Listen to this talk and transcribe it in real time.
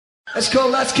It's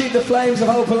called Let's Keep the Flames of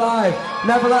Hope Alive.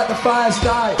 Never let the fires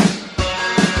die.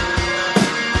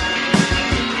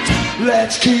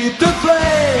 Let's keep the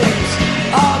flames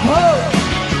of hope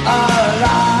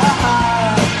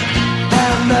alive.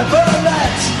 And never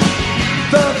let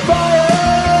the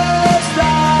fires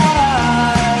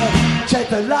die. Take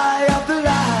the lie of the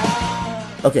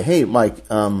lie. Okay, hey, Mike,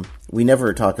 we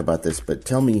never talk about this, but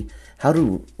tell me, how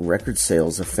do record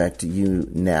sales affect you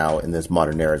now in this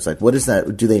modern era? It's like, what is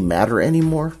that? Do they matter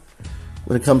anymore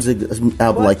when it comes to an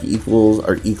album like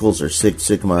Equals or Six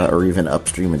Sigma or even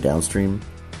Upstream and Downstream?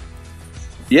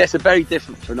 Yeah, it's a very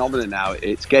different phenomenon now.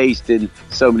 It's gauged in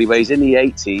so many ways. In the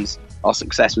 80s, our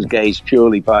success was gauged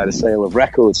purely by the sale of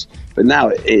records, but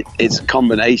now it's a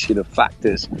combination of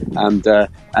factors, and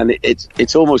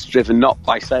it's almost driven not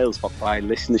by sales but by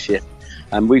listenership.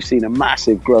 And we've seen a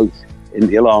massive growth in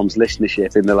the Alarm's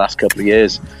listenership in the last couple of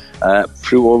years,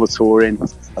 through all the touring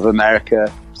of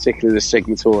America, particularly the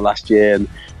Sigma tour last year,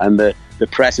 and the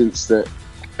presence that,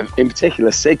 in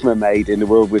particular, Sigma made in the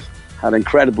world, had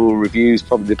incredible reviews,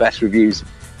 probably the best reviews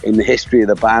in the history of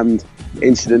the band.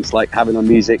 Incidents like having our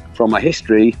music from our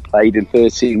history played in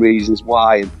 13 Reasons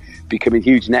Why and becoming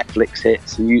huge Netflix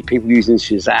hits, and people using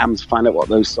Shazam to find out what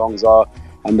those songs are,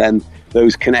 and then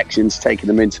those connections taking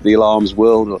them into the Alarm's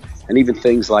world, and even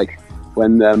things like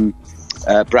when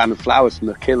Brandon Flowers from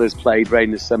The Killers played Rain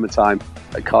in the Summertime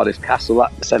at Cardiff Castle.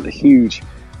 That sent a huge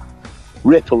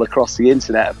ripple across the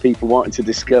internet of people wanting to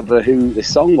discover who this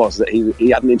song was that he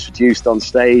hadn't introduced on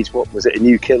stage. What was it, a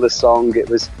new Killers song?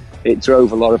 It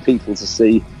drove a lot of people to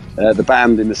see the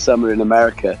band in the summer in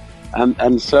America,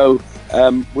 and so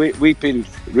we've been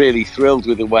really thrilled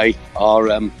with the way our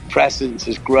presence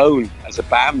has grown as a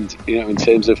band. You know, in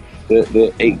terms of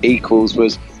the Equals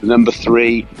was the number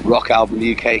 3 rock album in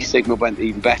the UK. Sigma went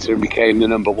even better and became the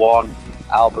number 1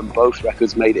 album. Both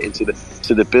records made it into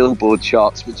the Billboard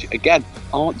charts, which again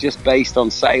aren't just based on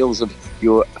sales of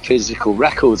your physical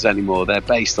records anymore. They're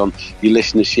based on your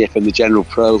listenership and the general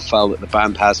profile that the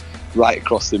band has right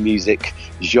across the music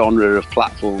genre of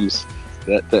platforms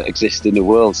that exist in the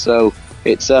world. So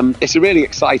it's a really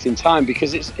exciting time,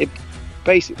 because it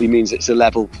basically means it's a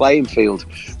level playing field.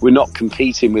 We're not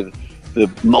competing with the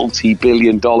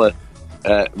multi-billion-dollar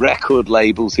record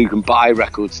labels who can buy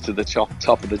records to the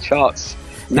top of the charts.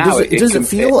 Now does it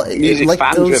feel like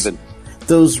fan-driven.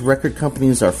 Those record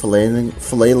companies are flailing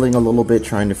a little bit,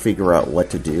 trying to figure out what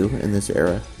to do in this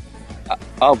era?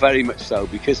 Oh, very much so,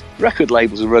 because record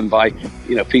labels are run by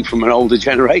people from an older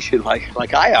generation,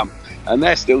 like I am, and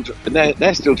they're still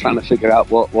trying to figure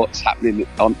out what's happening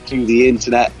through the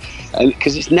internet, and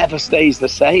because it never stays the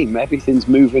same. Everything's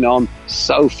moving on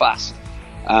so fast,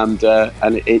 and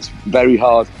it's very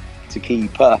hard to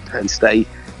keep up and stay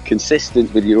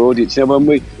consistent with your audience. When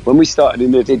we started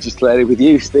in the digital area with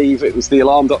you, Steve, it was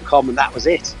thealarm.com and that was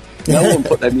it. No one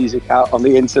put their music out on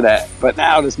the internet, but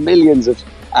now there's millions of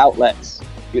outlets.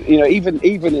 Even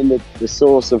in the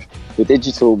source of the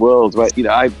digital world, where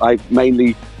I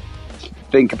mainly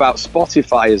think about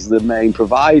Spotify as the main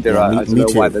provider. Yeah, I don't know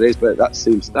why that is, but that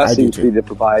seems to be the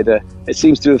provider. It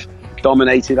seems to have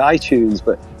dominated iTunes,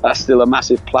 but that's still a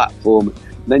massive platform.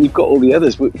 And then you've got all the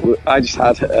others. I just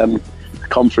had a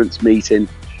conference meeting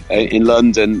in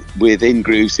London with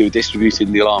Ingrooves, who are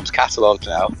distributing the Alarm's catalogue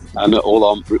now, and all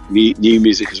on new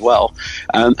music as well.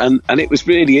 And it was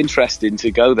really interesting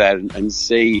to go there and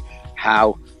see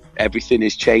how everything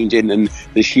is changing, and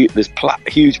there's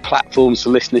huge platforms for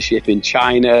listenership in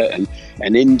China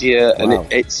and India. Wow.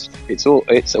 And it's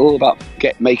all about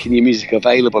making your music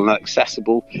available and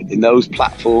accessible in those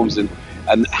platforms, and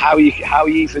how you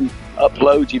even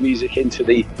upload your music into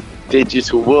the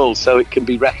digital world so it can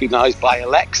be recognized by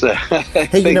Alexa.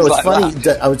 Hey, it's funny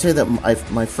that I would say that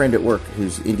my friend at work,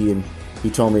 who's Indian, he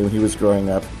told me when he was growing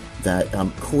up that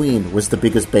Queen was the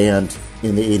biggest band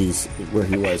in the 80s where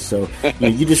he was. So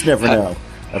you just never know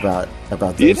about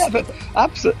this.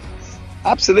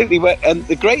 Absolutely. And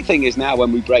the great thing is now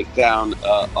when we break down,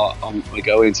 we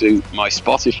go into my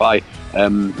Spotify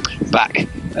back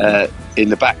in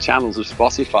the back channels of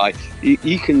Spotify,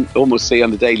 you can almost see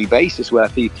on a daily basis where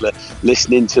people are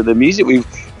listening to the music.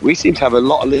 We seem to have a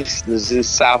lot of listeners in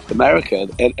South America,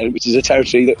 which is a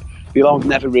territory that the Alarm's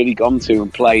never really gone to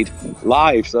and played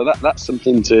live. So that's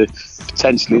something to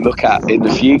potentially look at in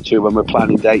the future when we're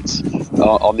planning dates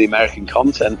on the American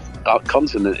continent,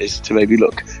 is to maybe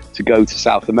look to go to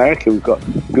South America. We've got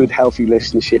good, healthy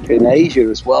listenership in Asia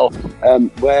as well,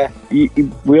 where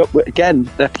again,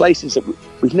 they're places that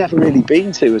we've never really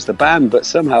been to as the band, but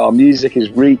somehow our music is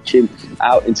reaching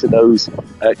out into those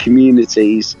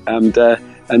communities, and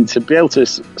and to be able to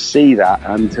see that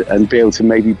and be able to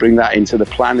maybe bring that into the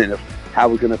planning of how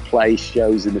we're going to play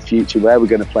shows in the future, where we're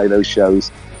going to play those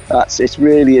shows. It's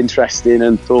really interesting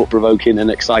and thought-provoking and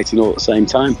exciting all at the same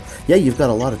time. Yeah, you've got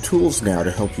a lot of tools now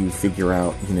to help you figure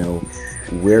out,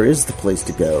 where is the place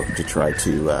to go to try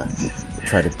to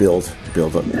build a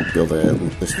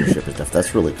listenership and stuff.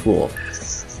 That's really cool.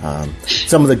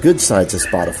 Some of the good sides of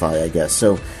Spotify, I guess.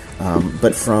 So,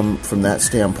 but from that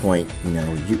standpoint,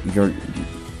 you're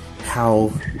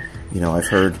how, I've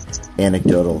heard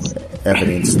anecdotal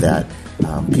evidence that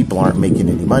people aren't making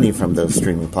any money from those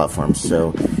streaming platforms.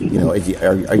 So,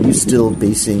 are you still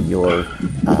basing your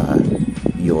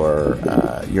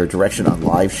direction on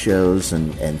live shows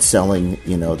and selling,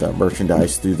 the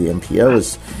merchandise through the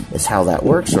MPO is how that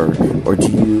works, or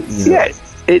do you? Yeah,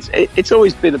 it's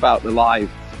always been about the live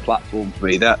platform for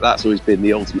me. That's always been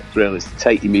the ultimate thrill, is to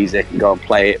take your music and go and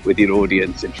play it with your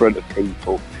audience in front of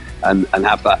people and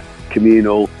have that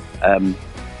communal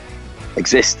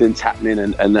existence happening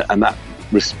and that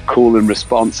call and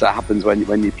response that happens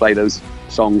when you play those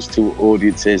songs to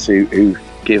audiences who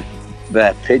give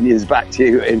their opinions back to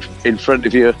you in front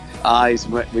of your eyes,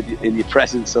 in your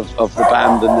presence of the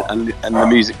band and the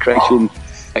music creation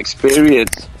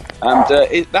experience.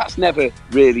 And that's never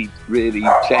really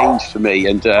changed for me.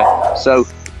 And so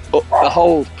the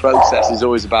whole process is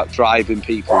always about driving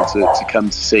people to come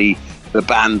to see the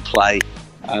band play.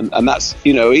 And that's,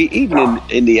 even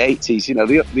in the 80s,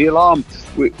 the Alarm,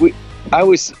 I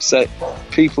always say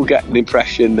people get an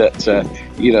impression that,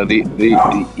 when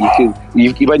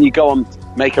you go on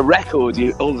make a record,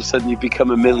 all of a sudden you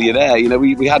become a millionaire.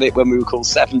 We had it when we were called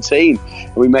 17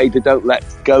 and we made the Don't Let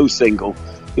Go single.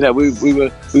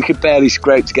 We could barely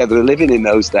scrape together a living in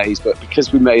those days, but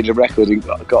because we made a record and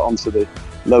got onto the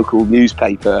local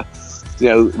newspaper,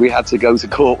 we had to go to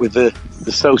court with the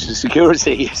social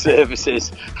security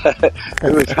services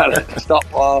who were trying to stop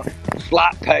our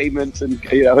flat payments and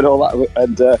all that,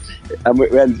 and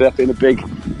we ended up in a big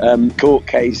court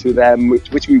case with them,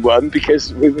 which we won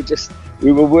because we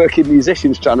were working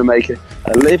musicians trying to make a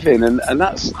living, and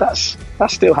that's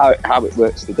still how it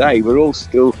works today. We're all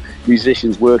still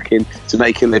musicians working to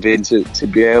make a living, to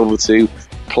be able to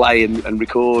play and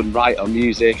record and write our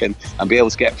music and be able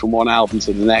to get from one album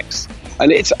to the next.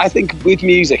 And I think with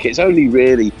music, it's only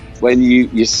really when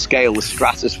you scale the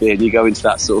stratosphere and you go into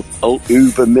that sort of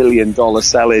uber $1 million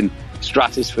selling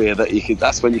stratosphere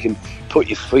that's when you can put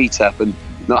your feet up and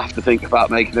not have to think about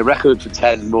making a record for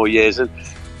 10 more years. And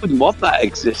I wouldn't want that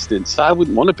existence. I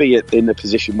wouldn't want to be in a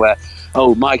position where,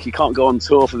 oh, Mike, you can't go on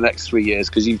tour for the next 3 years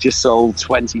because you've just sold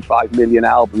 25 million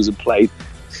albums and played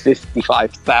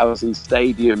 55,000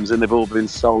 stadiums and they've all been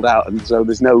sold out, and so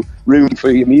there's no room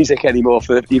for your music anymore.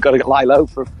 You've got to lie low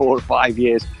for 4 or 5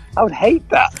 years. I would hate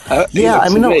that. I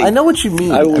know what you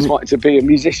mean. I always wanted to be a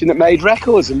musician that made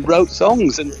records and wrote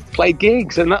songs and played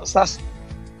gigs, and that's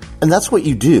what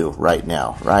you do right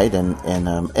now, right?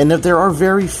 And there are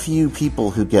very few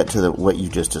people who get to what you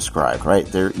just described, right?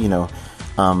 There,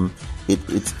 it's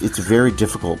a very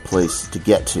difficult place to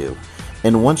get to.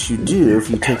 And once you do,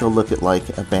 if you take a look at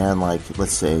like a band like,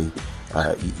 let's say,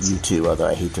 U2, although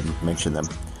I hate to mention them,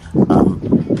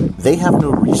 they have no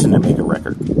reason to make a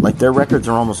record. Like, their records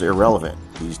are almost irrelevant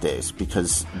these days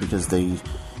because they,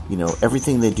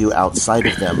 everything they do outside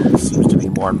of them seems to be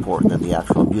more important than the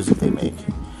actual music they make.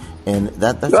 And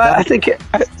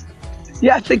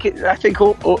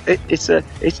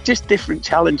it's just different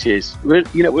challenges.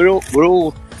 We're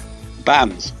all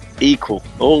bands. Equal.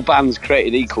 All bands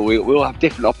created equal. We all have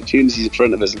different opportunities in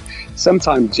front of us.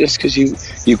 Sometimes just because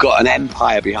you've got an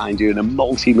empire behind you and a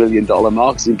multi-million-dollar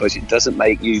marketing budget doesn't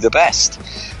make you the best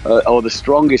or the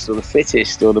strongest or the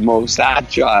fittest or the most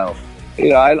agile.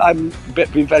 I'm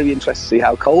been very interested to see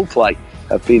how Coldplay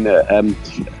have been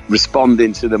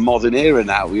responding to the modern era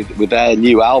now with their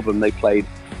new album. They played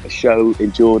a show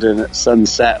in Jordan at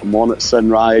sunset and one at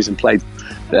sunrise and played.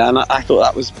 And I thought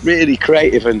that was really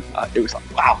creative, and it was like,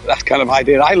 wow, that's kind of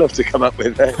idea I love to come up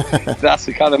with. That's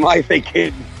the kind of my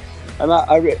thinking. And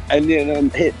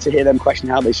to hear them question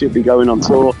how they should be going on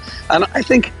tour. And I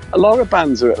think a lot of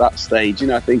bands are at that stage.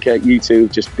 I think U2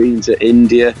 have just been to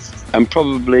India and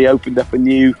probably opened up a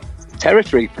new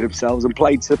territory for themselves and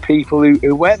played to people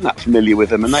who weren't that familiar with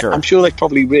them, and sure. I'm sure they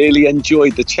probably really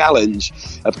enjoyed the challenge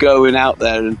of going out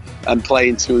there and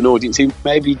playing to an audience who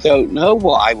maybe don't know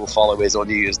what I Will Follow is on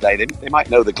New Year's Day. They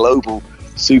might know the global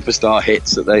superstar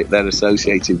hits that they're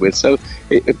associated with. So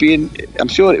I'm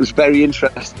sure it was very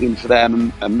interesting for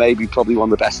them, and maybe probably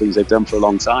one of the best things they've done for a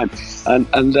long time.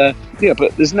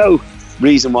 But there's no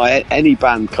reason why any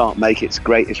band can't make its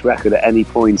greatest record at any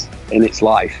point in its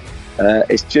life.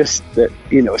 It's just that,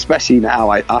 especially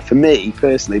now, for me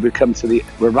personally,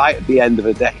 we're right at the end of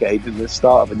a decade and the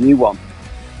start of a new one.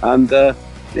 And,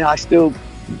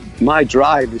 my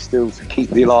drive is still to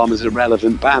keep the Alarm as a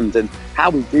relevant band. And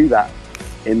how we do that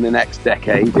in the next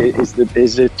decade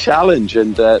is a challenge,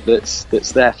 and that's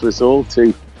there for us all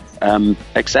to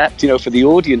accept, for the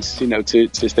audience, to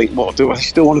think, what do I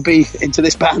still want to be into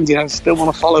this band? Still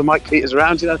want to follow Mike Peters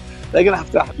around? They're going to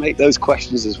have to make those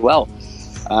questions as well.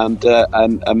 And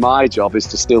my job is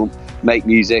to still make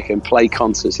music and play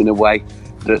concerts in a way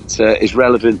that is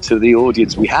relevant to the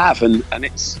audience we have. And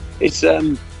it's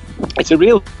a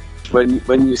real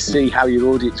when you see how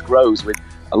your audience grows, with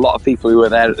a lot of people who were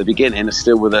there at the beginning are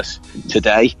still with us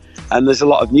today, and there's a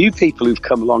lot of new people who've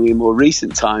come along in more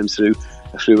recent times through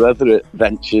other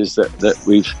ventures that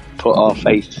we've put our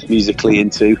faith musically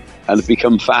into, and have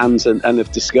become fans and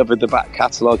have discovered the back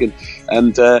catalogue,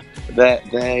 and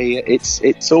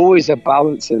it's always a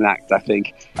balancing act, I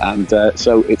think, and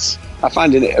so I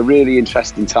find it a really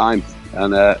interesting time,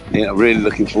 and really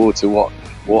looking forward to what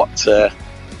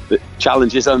the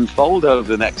challenges unfold over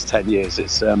the next 10 years.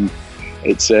 It's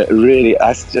really,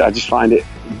 I just find it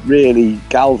really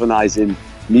galvanising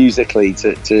musically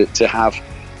to have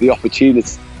the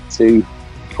opportunity to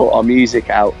put our music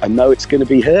out and know it's going to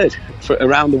be heard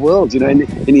around the world. In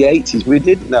the 80s, we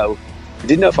didn't know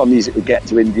if our music would get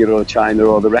to India or China,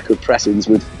 or the record pressings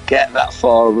would get that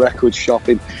far. A record shop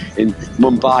in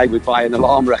Mumbai would buy an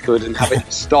Alarm record and have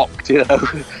it stocked,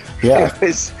 Yeah.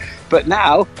 But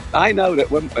now I know that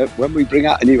when we bring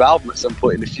out a new album at some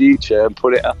point in the future and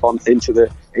put it up into the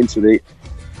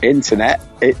internet,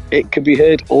 it can be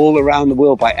heard all around the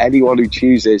world by anyone who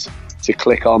chooses to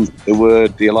click on the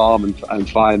word The Alarm and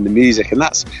find the music, and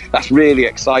that's really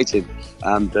exciting,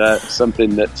 and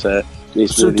something that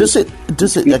is so really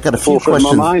does it I got a few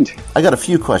questions. In my mind. I got a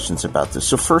few questions about this.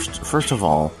 So first of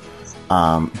all,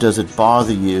 does it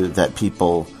bother you that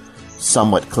people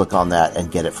somewhat click on that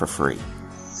and get it for free?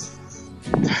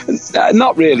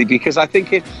 Not really, because I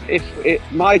think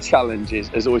if my challenge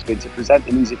has always been to present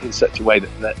the music in such a way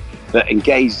that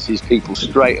engages people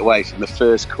straight away from the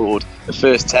first chord, the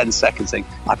first 10 seconds, saying,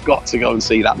 I've got to go and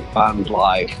see that band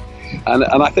live. And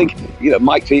I think,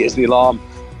 Mike Peters, The Alarm,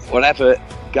 whatever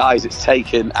guys it's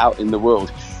taken out in the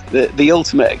world, the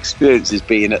ultimate experience is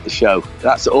being at the show.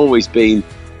 That's always been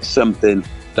something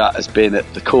that has been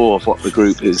at the core of what the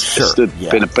group has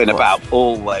been about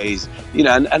always.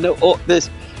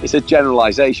 It's a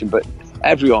generalisation, but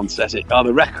everyone says it.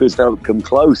 The records don't come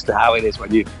close to how it is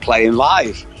when you're playing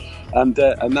live, and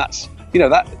that's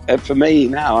that for me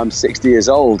now. I'm 60 years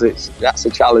old. That's a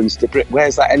challenge to bring.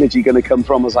 Where's that energy going to come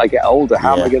from as I get older?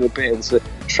 How am I going to be able to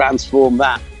transform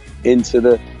that into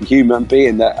the human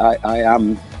being that I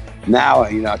am now?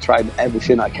 I tried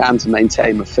everything I can to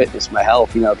maintain my fitness, my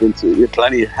health. I've been through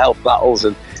plenty of health battles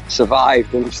and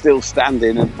survived, and I'm still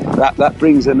standing, and that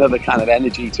brings another kind of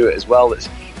energy to it as well.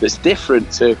 That's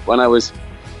different to when I was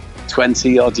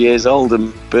 20 odd years old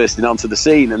and bursting onto the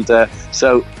scene, and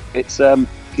so it's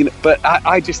But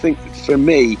I just think for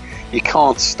me, you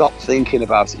can't stop thinking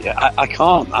about it. I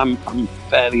can't. I'm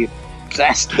fairly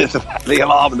obsessed with The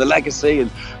Alarm and the legacy and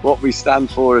what we stand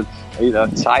for, and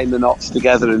tying the knots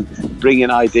together and bringing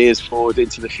ideas forward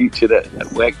into the future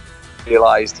that we're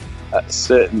realised at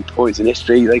certain points in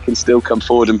history they can still come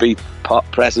forward and be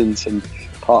present and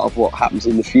part of what happens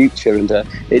in the future. And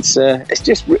it's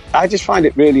just, I just find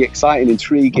it really exciting,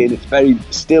 intriguing.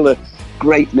 It's still a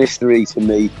great mystery to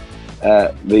me,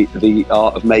 the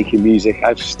art of making music.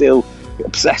 I'm still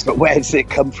obsessed, but where does it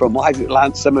come from? Why does it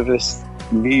land? Some of this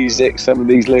music, some of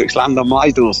these lyrics land on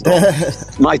my doorstep.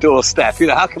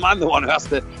 How come I'm the one who has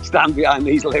to stand behind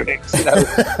these lyrics?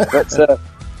 But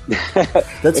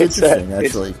that's interesting,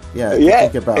 actually.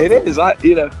 Think about it. It is.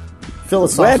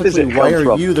 Philosophically, why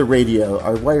are you the radio,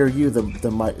 or why are you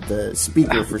the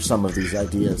speaker for some of these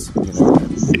ideas?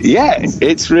 Yeah,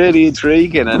 it's really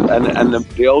intriguing, and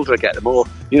the older I get, the more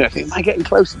am I getting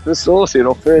closer to the source here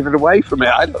or further away from it?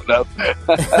 I don't know.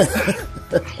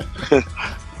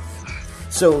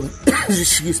 So,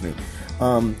 excuse me.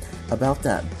 About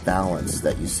that balance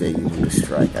that you say you need to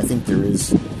strike, I think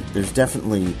there's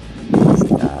definitely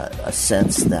a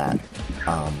sense that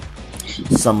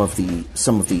some of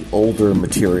the older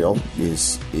material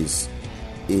is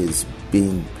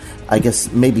being, I guess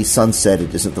maybe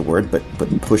sunsetted isn't the word, but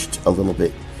pushed a little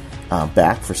bit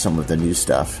back for some of the new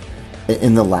stuff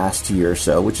in the last year or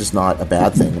so, which is not a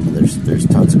bad thing. I mean, there's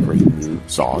tons of great new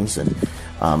songs, and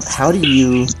how do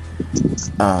you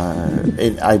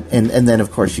and then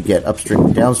of course you get upstream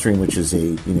and downstream, which is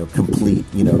a complete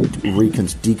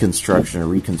deconstruction or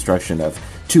reconstruction of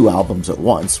two albums at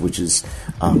once, which is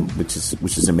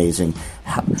amazing.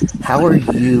 How are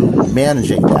you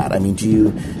managing that? I mean, do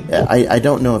you? I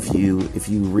don't know if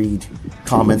you read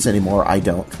comments anymore. I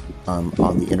don't. On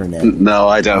the internet. No,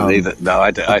 I don't either. No,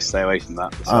 I stay away from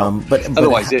that. So. But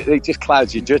otherwise, it just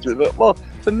clouds your judgment. But well,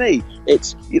 for me,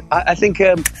 it's. I think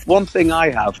one thing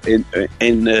I have in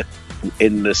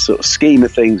the sort of scheme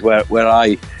of things where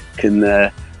I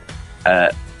can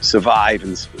survive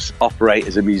and operate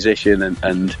as a musician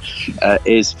and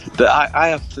is that I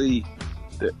have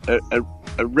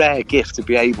a rare gift to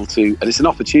be able to, and it's an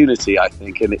opportunity, I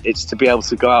think, and it's to be able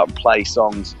to go out and play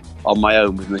songs on my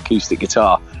own with an acoustic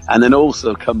guitar, and then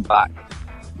also come back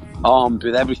armed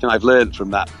with everything I've learned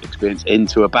from that experience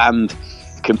into a band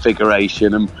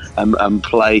configuration and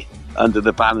play under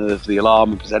the banner of The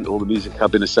Alarm and present all the music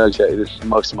I've been associated with for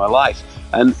most of my life.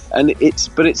 And it's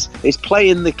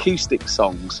playing the acoustic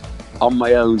songs on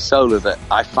my own solo that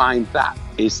I find that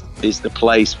is the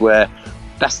place where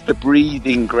that's the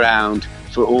breathing ground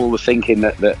for all the thinking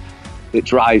that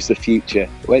drives the future.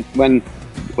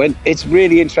 When it's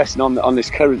really interesting on this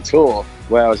current tour,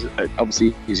 where I was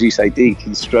obviously, as you say,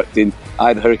 deconstructing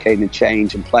either Hurricane and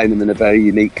Change and playing them in a very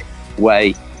unique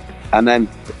way, and then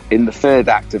in the third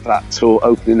act of that tour,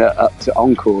 opening it up to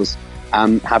encores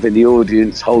and having the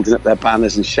audience holding up their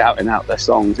banners and shouting out their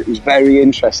songs. It was very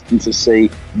interesting to see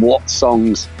what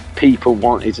songs people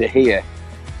wanted to hear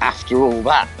after all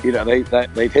that.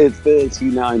 They'd heard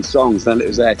 39 songs, then it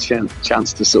was their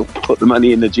chance to sort of put the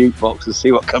money in the jukebox and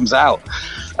see what comes out.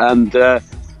 And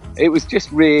it was just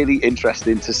really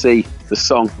interesting to see the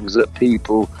songs that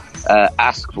people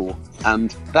ask for,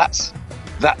 and that's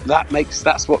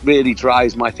what really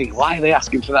drives my thinking. Why are they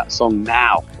asking for that song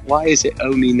now? Why is it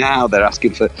only now they're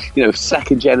asking for?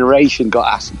 Second Generation got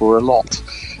asked for a lot.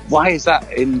 Why is that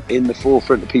in the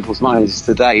forefront of people's minds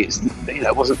today?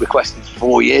 It wasn't requested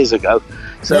 4 years ago.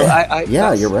 So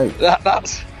you're right.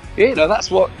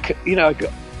 That's what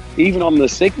even on the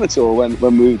Sigma tour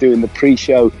when we were doing the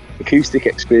pre-show acoustic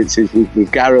experiences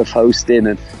with Gareth hosting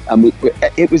and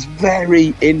it was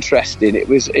very interesting. It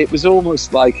was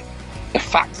almost like a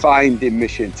fact-finding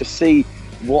mission to see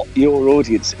what your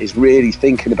audience is really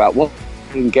thinking about, what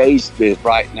they're engaged with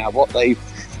right now, what they're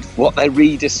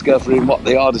rediscovering, what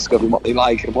they are discovering, what they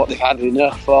like and what they've had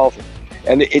enough of.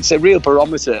 And it's a real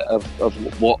barometer of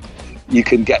what you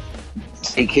can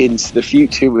take into the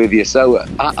future with you. So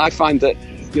I find that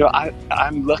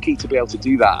I'm lucky to be able to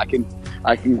do that.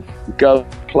 I can go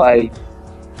play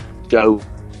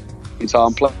guitar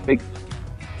and play.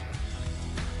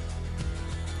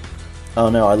 Oh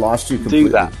no, I lost you completely.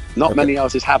 Do that. Not many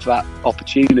artists have that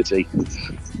opportunity,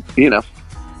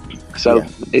 So yeah.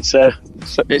 It's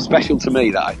special to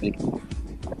me, that I think.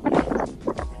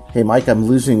 Hey Mike, I'm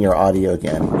losing your audio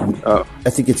again. Oh, I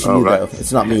think it's you though.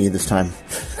 It's not me this time.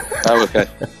 Oh, okay.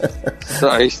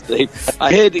 Sorry, Steve.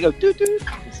 I heard it go doo doo.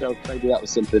 So maybe that was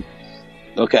something.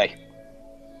 Okay.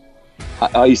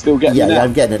 Are you still getting it now? Yeah,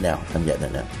 I'm getting it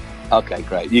now. Okay,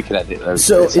 great. You can edit those.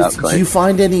 So, do you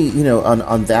find any,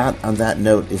 on that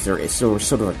note, is there sort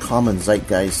of a common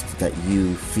zeitgeist that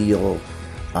you feel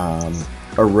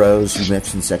arose? You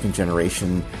mentioned Second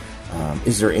Generation.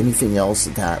 Is there anything else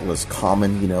that was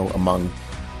common, among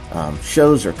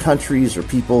shows or countries or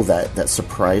people that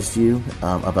surprised you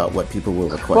about what people were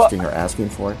requesting or asking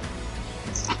for?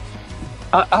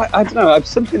 I don't know.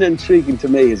 Something intriguing to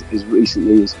me is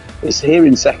recently is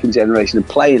hearing Second Generation and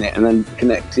playing it and then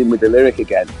connecting with the lyric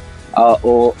again,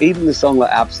 or even the song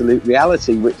like Absolute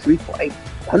Reality, which we played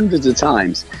hundreds of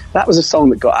times. That was a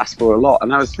song that got asked for a lot,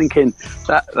 and I was thinking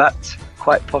that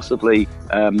quite possibly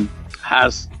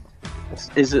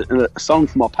is a song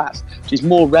from our past, which is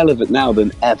more relevant now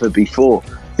than ever before.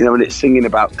 And it's singing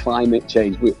about climate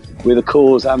change with a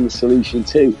cause and the solution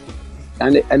too,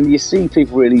 and you see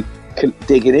people really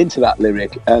digging into that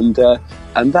lyric, and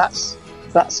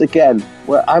that's again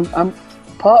where I'm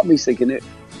part of me thinking it.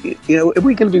 Are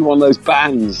we going to be one of those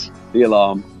bands, The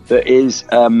Alarm, that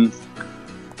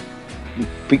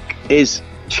is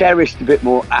cherished a bit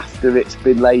more after it's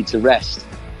been laid to rest?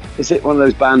 Is it one of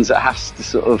those bands that has to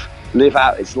sort of live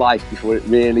out its life before it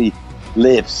really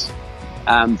lives?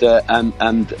 And there are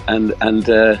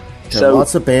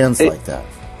lots of bands like that.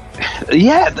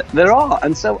 Yeah, there are,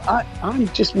 and so I'm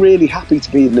just really happy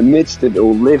to be in the midst of it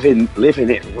all, living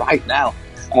it right now,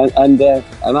 and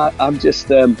I'm just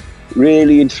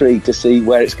really intrigued to see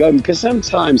where it's going, because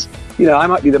sometimes I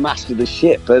might be the master of the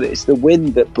ship, but it's the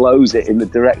wind that blows it in the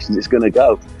directions it's going to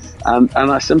go, and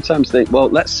I sometimes think, well,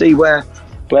 let's see where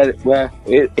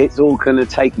it's all going to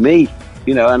take me.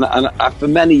 You know, and for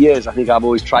many years, I think I've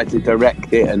always tried to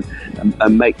direct it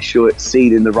and make sure it's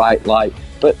seen in the right light.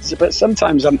 But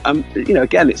sometimes I'm you know,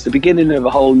 again, it's the beginning of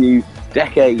a whole new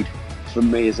decade for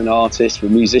me as an artist, for a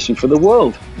musician, for the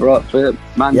world, for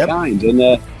mankind.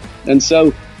 Yep. And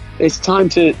so it's time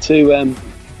to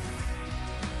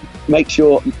make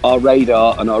sure our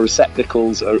radar and our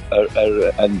receptacles and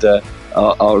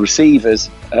our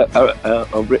receivers are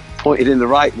pointed in the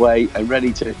right way and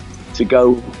ready to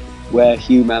go where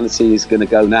humanity is going to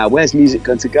go now. Where's music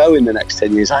going to go in the next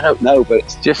 10 years? I don't know, but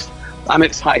it's just, I'm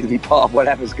excited to be part of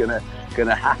whatever's going to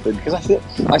happen, because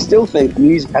I still think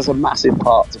music has a massive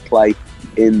part to play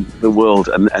in the world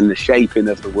and the shaping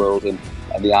of the world and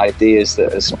the ideas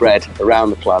that are spread around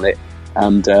the planet.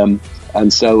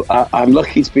 And so I'm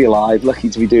lucky to be alive, lucky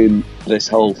to be doing this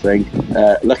whole thing,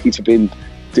 lucky to have been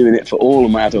doing it for all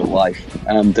of my adult life.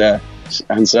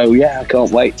 And so, yeah, I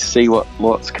can't wait to see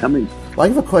what's coming. Well,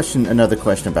 I have another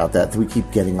question about that. We keep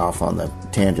getting off on the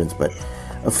tangents, but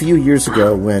a few years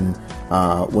ago when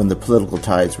the political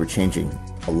tides were changing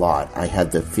a lot, I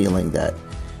had the feeling that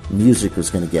music was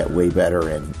going to get way better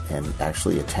and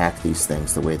actually attack these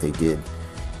things the way they did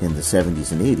in the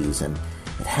 70s and 80s, and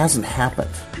it hasn't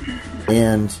happened.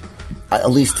 And at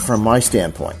least from my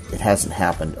standpoint, it hasn't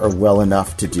happened or well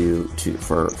enough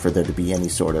for there to be any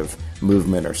sort of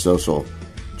movement or social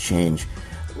change.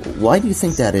 Why do you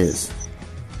think that is?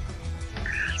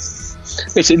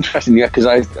 It's interesting, yeah, because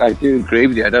I do agree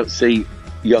with you. I don't see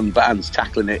young bands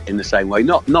tackling it in the same way.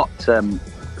 Not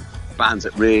bands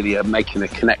that really are making a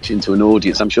connection to an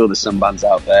audience. I'm sure there's some bands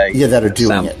out there, that are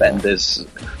doing it. Vendors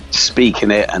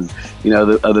speaking it, and you know,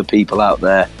 the other people out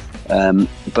there.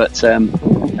 But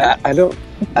I don't.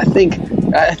 I think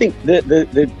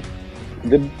the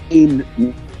main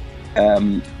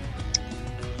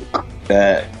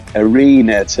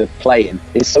arena to play in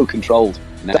is so controlled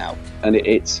now, and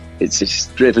it's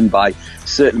just driven by a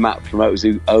certain amount of promoters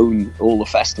who own all the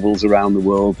festivals around the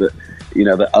world,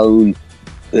 that own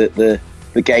the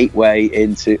gateway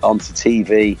onto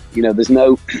TV. You know, there's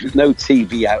no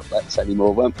TV outlets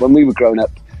anymore. When we were growing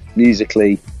up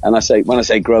musically, and when I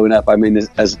say growing up, I mean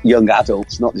as young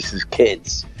adults, not just as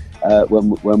kids.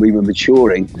 When we were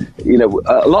maturing, you know,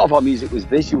 a lot of our music was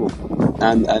visual,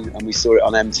 and we saw it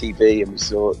on MTV, and we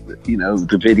saw, you know,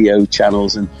 the video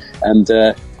channels, and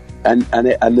there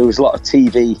was a lot of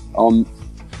TV on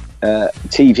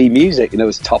TV music. You know, it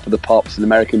was Top of the Pops and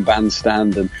American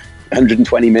Bandstand and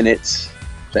 120 Minutes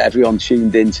that everyone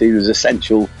tuned into. It was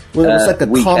essential. Well, it was like a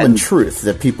common truth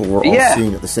that people were all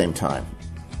seeing at the same time.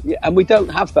 Yeah, and we don't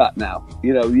have that now.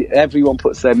 You know, everyone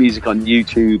puts their music on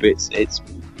YouTube. It's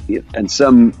and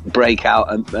some break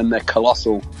out and they're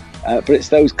colossal, but it's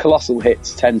those colossal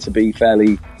hits tend to be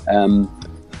fairly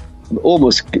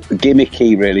almost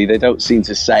gimmicky. Really, they don't seem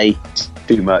to say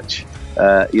too much.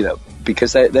 You know,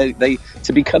 because they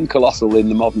to become colossal in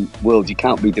the modern world, you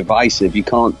can't be divisive. You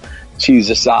can't choose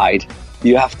a side.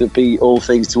 You have to be all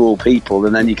things to all people,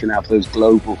 and then you can have those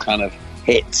global kind of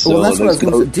hits. Well, that's what I was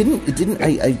going to say. Didn't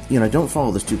I don't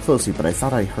follow this too closely, but I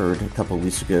thought I heard a couple of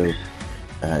weeks ago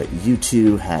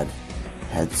U2 had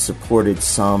supported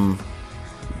some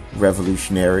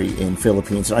revolutionary in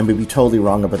Philippines. I may be totally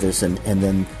wrong about this, and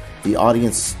then the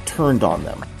audience turned on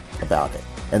them about it,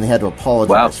 and they had to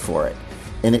apologize for it.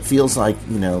 And it feels like,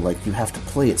 you know, like you have to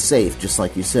play it safe, just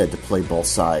like you said, to play both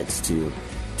sides to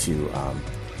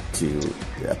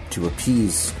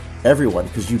appease everyone,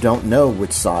 because you don't know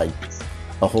which side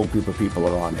a whole group of people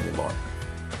are on anymore.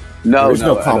 There's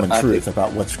no common truth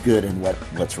about what's good and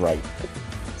what's right.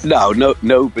 No,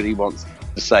 nobody wants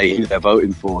to say who they're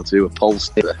voting for to a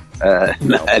pollster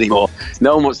anymore.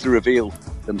 No one wants to reveal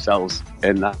themselves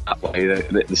in that way.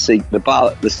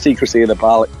 The secrecy of the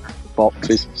ballot box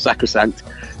is sacrosanct,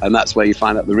 and that's where you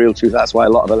find out the real truth. That's why a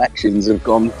lot of elections have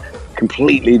gone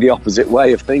completely the opposite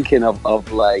way of thinking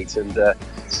of late, and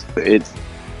it's,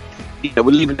 you know,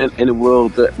 we're living in a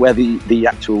world where the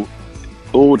actual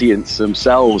audience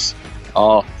themselves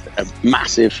are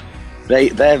massive.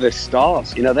 They're the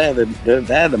stars, you know.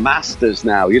 They're the masters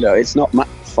now. You know, it's not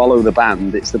follow the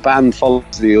band; it's the band follows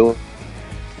the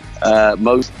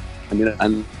most. I mean,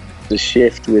 and the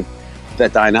shift with their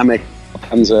dynamic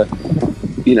bands are,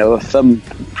 you know, a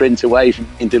thumbprint away from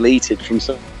being deleted from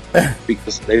some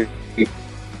because they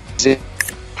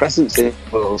presence in the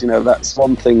world. You know, that's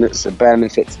one thing that's a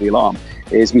benefit to the Alarm,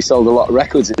 is we sold a lot of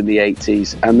records in the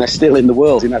 80s, and they're still in the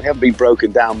world. You know, they haven't been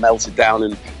broken down, melted down,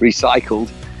 and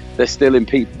recycled. They're still in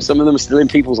people. Some of them are still in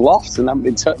people's lofts and haven't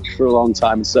been touched for a long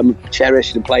time. And some are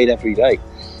cherished and played every day.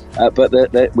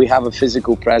 but we have a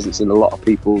physical presence in a lot of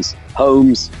people's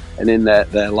homes and in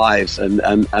their lives, and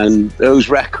those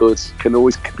records can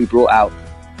always be brought out,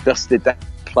 dusted down,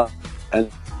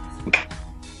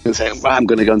 and say, well, I'm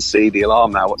going to go and see The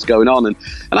Alarm now, what's going on. And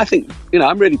I think,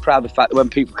 I'm really proud of the fact that when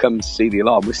people come to see The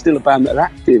Alarm, we're still a band that are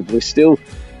active. We're still,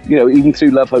 even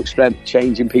through Love, Hope, Strength,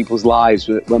 changing people's lives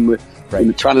when we're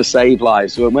trying to save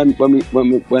lives. When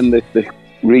the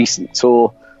recent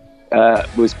tour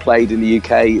was played in the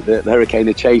UK, the Hurricane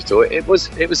of Change tour, it was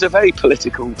a very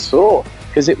political tour,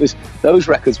 because those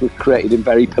records were created in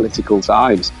very political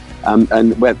times.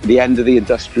 And when the end of the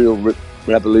Industrial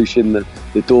Revolution,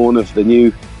 the dawn of the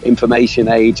new information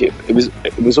age, it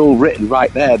was all written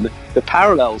right there. And the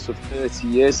parallels of 30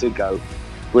 years ago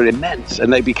were immense,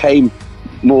 and they became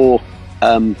more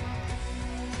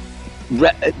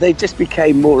they just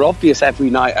became more obvious every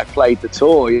night I played the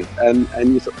tour.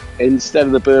 And you thought, instead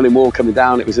of the Berlin Wall coming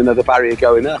down, it was another barrier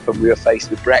going up, and we were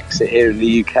faced with Brexit here in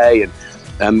the UK,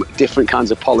 and different kinds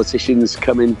of politicians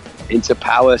coming into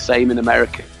power, same in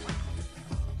America.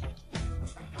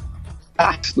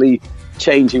 Vastly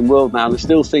changing world now, and I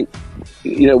still think,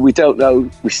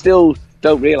 we still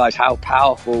don't realise how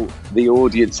powerful the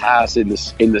audience has in the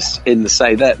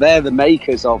say that they're the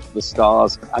makers of the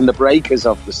stars and the breakers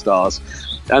of the stars.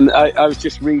 And I was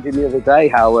just reading the other day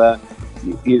how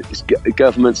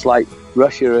governments like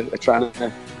Russia are trying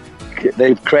to,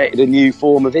 they've created a new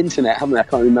form of internet, haven't they? I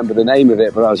can't remember the name of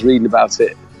it, but I was reading about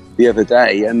it the other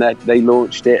day, and they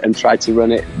launched it and tried to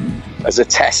run it as a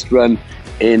test run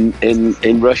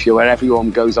in Russia, where everyone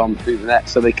goes on through the net,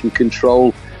 so they can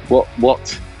control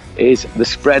what is the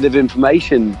spread of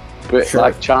information, but sure,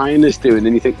 like China's doing.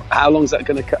 And you think, how long is that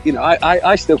going to cut?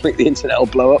 I still think the internet will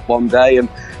blow up one day, and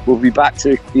we'll be back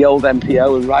to the old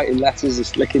MPO and writing letters and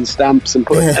slicking stamps and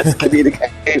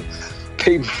communicating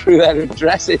people through their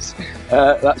addresses.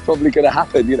 That's probably going to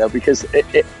happen, because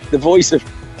the voice of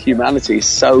humanity is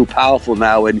so powerful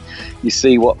now, and you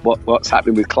see what's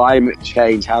happening with climate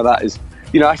change, how that is.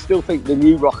 I still think the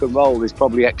new rock and roll is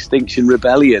probably Extinction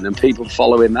Rebellion, and people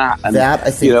following that. And that I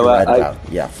think you're right about.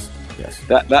 Yes.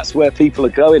 That's where people are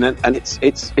going, and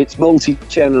it's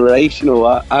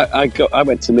multi-generational. I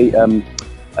went to meet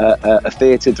a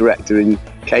theatre director in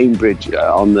Cambridge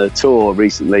on the tour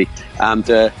recently,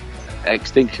 and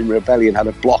Extinction Rebellion had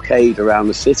a blockade around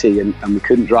the city, and we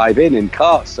couldn't drive in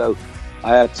cars, so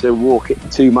I had to walk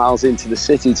 2 miles into the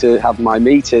city to have my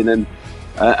meeting, and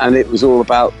it was all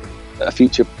about a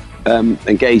future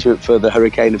engagement for the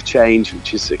Hurricane of Change,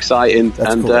 which is exciting.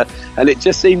 That's cool. And it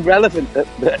just seemed relevant that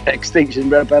the Extinction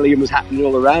Rebellion was happening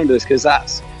all around us, because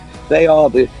they are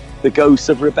the ghosts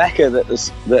of Rebecca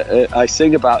that I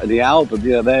sing about in the album.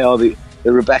 They are the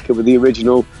Rebecca with the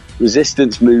original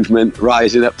resistance movement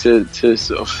rising up to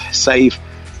sort of save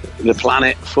the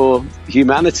planet for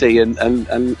humanity,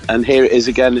 and here it is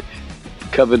again,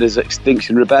 covered as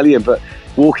Extinction Rebellion, but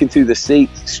walking through the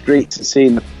streets and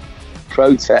seeing the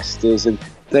protesters, and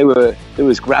there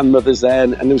was grandmothers there,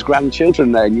 and there was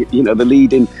grandchildren there, and the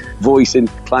leading voice in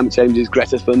climate change is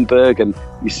Greta Thunberg, and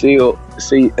you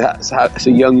see that's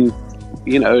a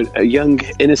young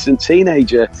innocent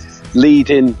teenager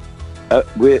leading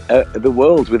with the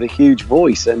world with a huge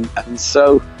voice, and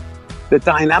so the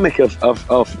dynamic of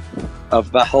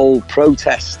the whole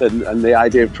protest and the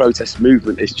idea of protest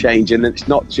movement is changing, and it's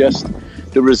not just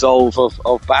the resolve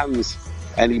of bands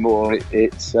anymore.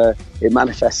 It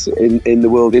manifests in the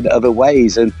world in other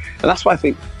ways, and that's why I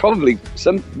think probably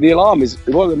The Alarm is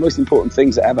one of the most important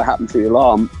things that ever happened to The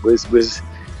Alarm was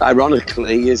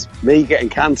ironically is me getting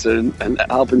cancer and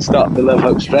helping start the Love,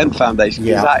 Hope, Strength Foundation,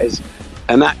 because that is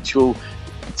an actual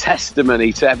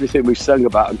testimony to everything we've sung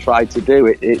about and tried to do.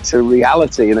 It's a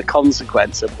reality and a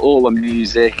consequence of all the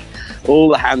music, all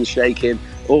the handshaking,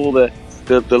 all the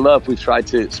love we've tried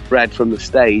to spread from the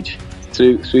stage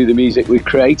through the music we've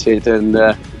created, and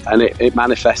it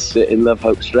manifests it in Love,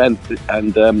 Hope, Strength.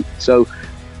 And so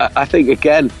I think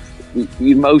again,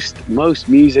 most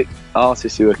music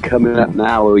artists who are coming up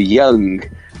now are young.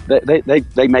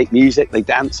 They make music, they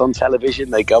dance on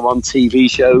television, they go on TV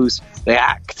shows, they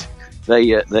act,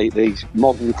 they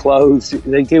model clothes,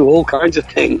 they do all kinds of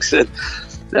things, and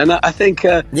I think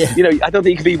I don't think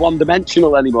you can be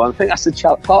one-dimensional anymore. I think that's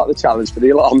part of the challenge for The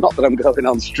Alarm. Not that I'm going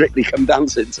on Strictly Come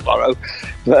Dancing tomorrow,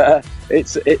 but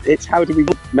it's how do we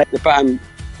make the band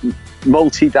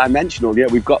multi-dimensional?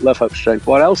 We've got Love, Hope, Strength.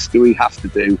 What else do we have to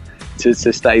do to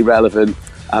stay relevant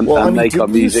and make our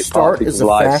music part of people's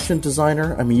lives? As a fashion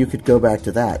designer? I mean, you could go back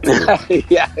to that too.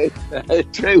 Yeah,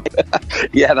 true.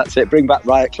 Yeah, that's it. Bring back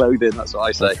Riot Clothing. That's what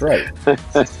I say. That's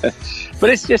right. But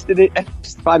it's just, I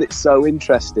just find it so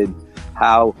interesting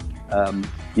how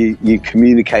you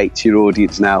communicate to your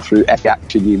audience now through every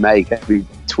action you make, every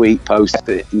tweet, post,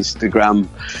 Instagram,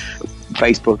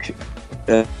 Facebook,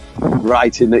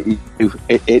 writing that you do.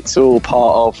 It's all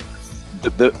part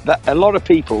of that. A lot of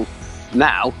people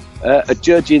now are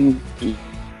judging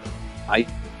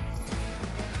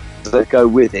that go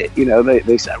with it. You know,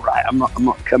 they say, right, I'm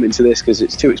not coming to this because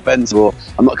it's too expensive, or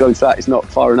I'm not going to that, it's not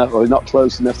far enough, or it's not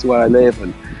close enough to where I live.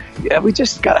 And yeah, we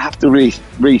just gotta have to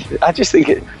I just think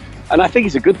it, and I think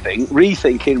it's a good thing.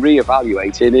 Rethinking,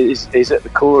 reevaluating is at the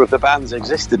core of the band's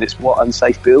existence. It's what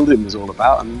Unsafe Building was all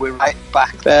about, and we're right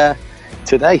back there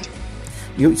today.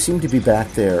 You seem to be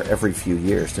back there every few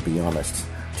years, to be honest,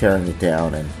 tearing it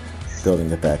down and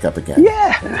building it back up again.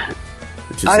 Yeah.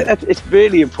 It's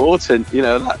really important, you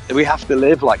know, that we have to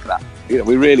live like that. You know,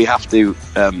 we really have to,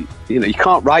 you know, you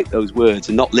can't write those words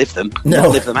and not live them, not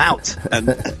live them out. And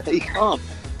you can't.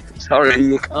 Sorry,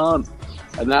 you can't.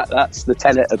 And that's the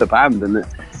tenet of the band.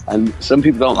 And some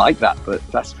people don't like that, but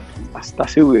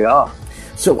that's who we are.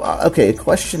 So, okay, a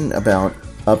question about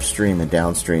upstream and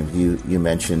downstream. You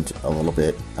mentioned a little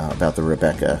bit about the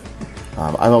Rebecca.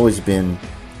 I've always been...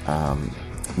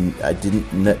 I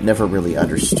never really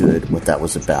understood what that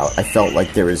was about. I felt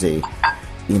like there is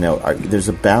there's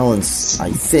a balance,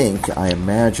 I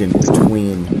imagine,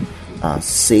 between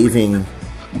saving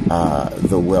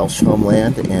the Welsh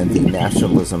homeland and the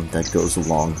nationalism that goes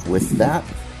along with that.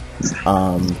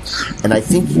 And I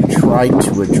think you tried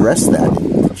to address that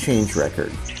in the Change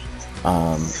record.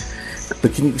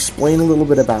 But can you explain a little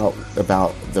bit about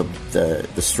the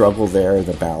struggle there,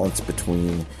 the balance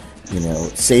between, you know,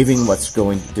 saving what's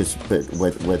going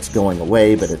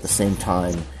away, but at the same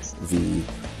time, the,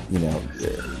 you know,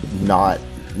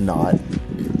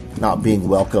 not being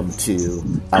welcome to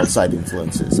outside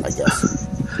influences, I guess.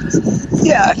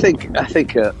 Yeah, I think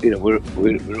you know, we're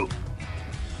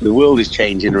the world is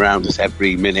changing around us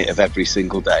every minute of every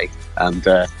single day, and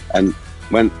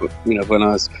when I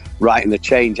was writing the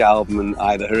Change album and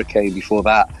I Had a Hurricane before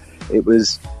that, it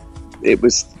was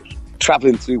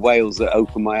travelling through Wales that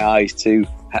opened my eyes to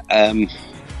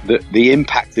the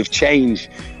impact of change.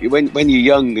 When you're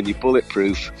young and you're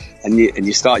bulletproof and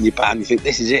you start your band, you think,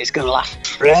 this is it, it's going to last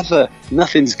forever.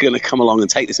 Nothing's going to come along and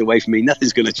take this away from me.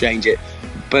 Nothing's going to change it.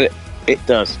 But it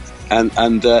does. And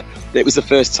it was the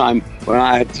first time when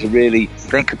I had to really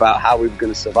think about how we were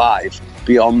going to survive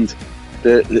beyond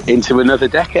into another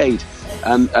decade.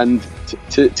 And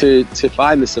to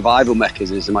find the survival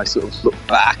mechanism, I sort of looked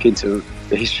back into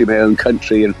the history of my own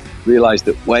country and realised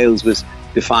that Wales was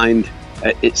defined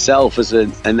itself as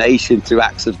a nation through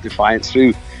acts of defiance,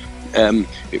 through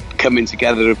coming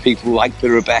together of people like the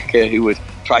Rebecca who would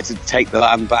try to take the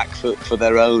land back for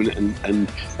their own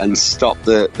and stop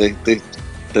the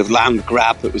land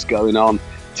grab that was going on,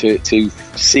 to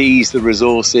seize the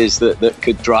resources that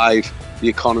could drive the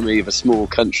economy of a small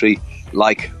country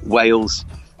like Wales,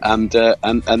 and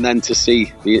then to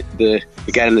see the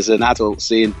again as an adult,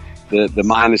 seeing the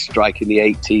miners' strike in the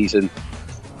 80s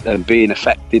and being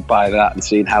affected by that, and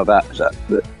seeing how that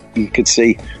you could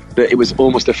see that it was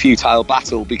almost a futile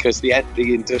battle because the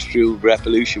Industrial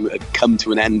Revolution had come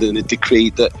to an end and had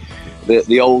decreed that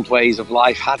the old ways of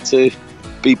life had to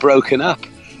be broken up,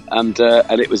 and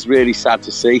it was really sad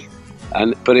to see,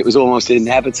 but it was almost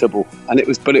inevitable, and it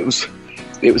was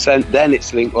then it's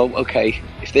think, well, okay,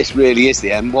 if this really is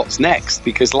the end, what's next?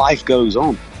 Because life goes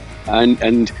on,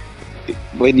 and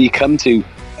when you come to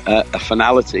a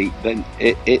finality, then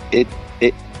it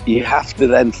you have to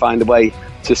then find a way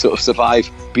to sort of survive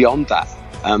beyond that,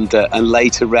 and lay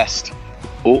to rest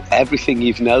everything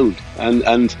you've known,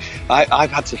 and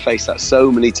I've had to face that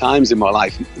so many times in my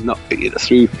life, not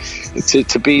through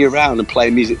to be around and play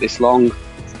music this long.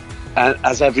 And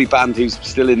as every band who's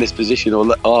still in this position,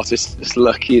 or artist is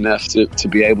lucky enough to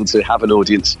be able to have an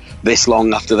audience this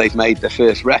long after they've made their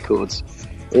first records,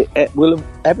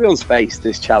 everyone's faced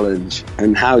this challenge,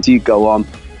 and how do you go on?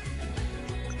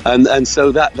 And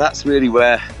so that's really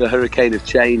where the Hurricane of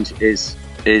Change is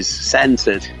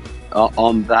centred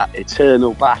on that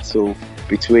eternal battle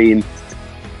between,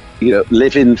 you know,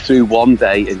 living through one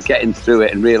day and getting through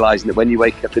it and realising that when you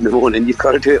wake up in the morning, you've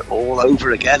got to do it all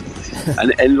over again.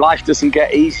 and life doesn't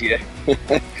get easier.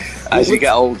 As you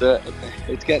get older,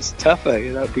 it gets tougher,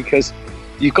 you know, because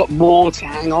you've got more to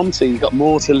hang on to, you've got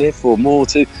more to live for,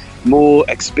 more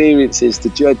experiences to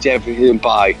judge everything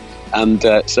by. And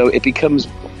so it becomes,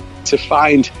 to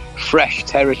find fresh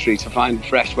territory, to find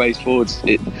fresh ways forward,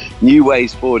 new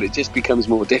ways forward, it just becomes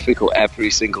more difficult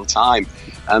every single time.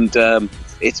 And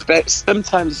it's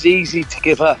sometimes easy to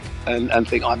give up and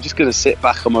think, I'm just going to sit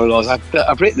back on my laurels.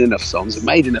 I've written enough songs, I've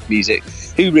made enough music.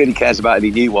 Who really cares about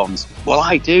any new ones? Well,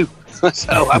 I do.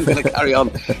 So I'm going to carry on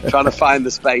trying to find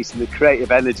the space and the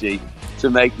creative energy to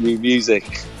make new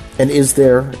music. And is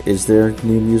there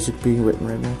new music being written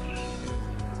right now?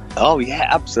 Oh yeah,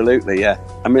 absolutely. Yeah,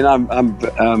 I mean, I'm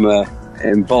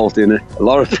involved in a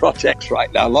lot of projects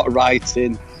right now, a lot of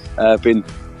writing. Been,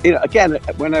 again,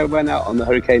 when I went out on the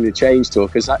Hurricane and Change tour,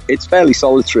 because it's fairly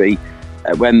solitary.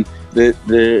 When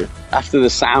the after the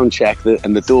sound check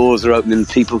and the doors are opening,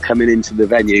 people coming into the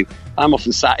venue, I'm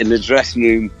often sat in the dressing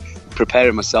room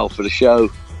preparing myself for the show.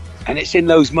 And it's in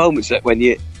those moments that when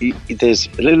there's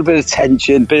a little bit of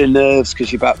tension, a bit of nerves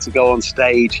because you're about to go on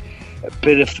stage,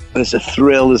 there's a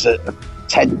thrill, there's a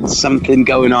tense something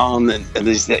going on, and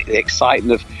there's the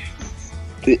excitement of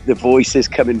the voices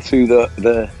coming through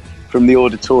from the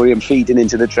auditorium feeding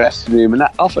into the dressing room, and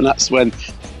that's when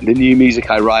the new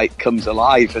music I write comes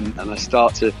alive, and I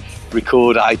start to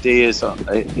record ideas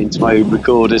into my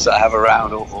recorders that I have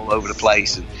around all over the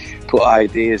place, and put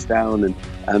ideas down,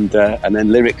 and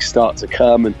then lyrics start to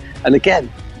come, and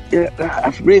again,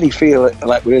 I really feel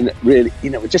like we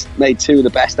just made two of the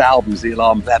best albums the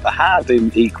Alarm have ever had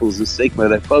in Equals and Sigma.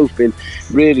 They've both been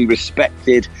really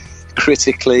respected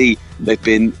critically. They've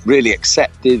been really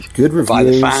accepted by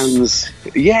the fans.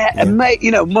 Yeah, and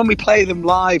when we play them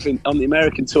live on the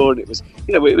American tour, it was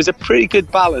a pretty good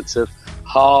balance of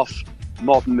half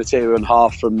modern material and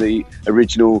half from the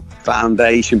original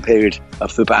foundation period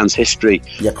of the band's history.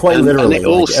 Yeah, quite literally, and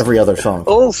like every other song.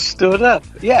 All stood up.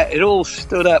 Yeah, it all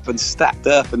stood up and stacked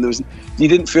up, and you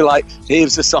didn't feel like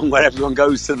here's the song where everyone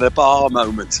goes to the bar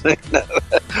moment.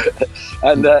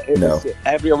 And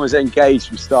everyone was engaged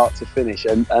from start to finish,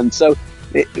 and so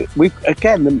we've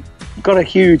again got a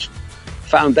huge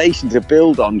foundation to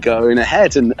build on going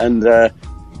ahead, and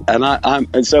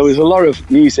so there's a lot of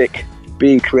music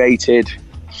being created,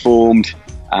 formed,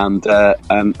 and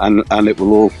it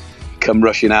will all come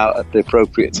rushing out at the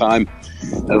appropriate time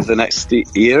over the next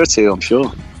year or two, I'm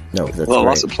sure. No, that's well, right.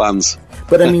 Lots of plans.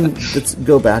 But I mean, let's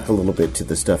go back a little bit to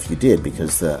the stuff you did,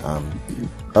 because the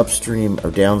Upstream or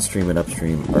Downstream and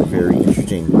Upstream are very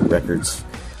interesting records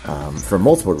for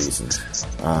multiple reasons.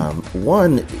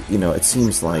 One, it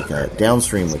seems like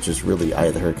Downstream, which is really Eye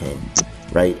of the Hurricane,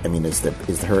 right? I mean, is the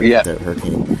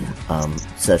Hurricane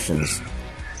sessions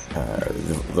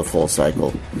the full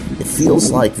cycle? It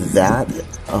feels like that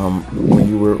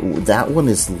that one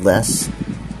is less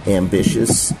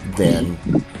ambitious than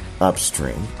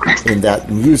Upstream, in that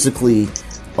musically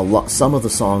some of the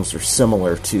songs are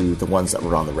similar to the ones that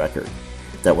were on the record,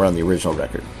 that were on the original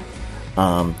record.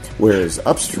 Whereas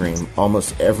Upstream,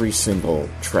 almost every single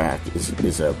track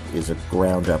is a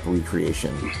ground up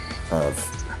recreation of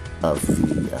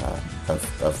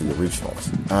the originals.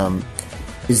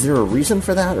 Is there a reason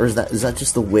for that, or is that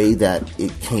just the way that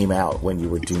it came out when you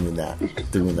were doing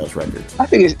those records? I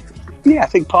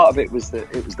think part of it was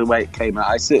the way it came out.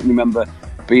 I certainly remember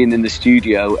being in the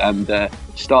studio and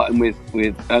starting with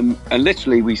and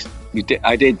literally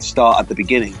I did start at the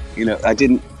beginning. I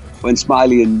didn't, when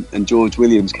Smiley and George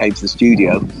Williams came to the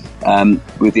studio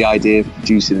with the idea of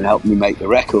producing and helping me make the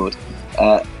record.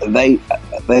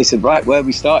 They said, right, where are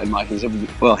we starting, Mike? I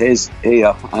said, well,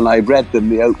 here, and I read them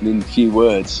the opening few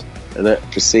words that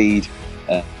precede,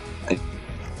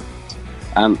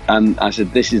 and I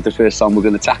said, this is the first song we're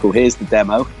going to tackle. Here's the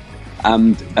demo,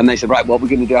 and they said, right, what are we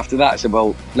going to do after that? I said,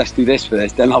 well, let's do this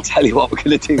first, then I'll tell you what we're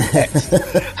going to do next.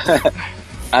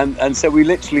 and so we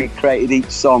literally created each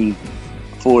song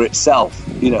for itself,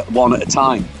 one at a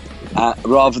time.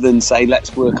 Rather than say,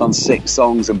 let's work on 6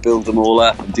 songs and build them all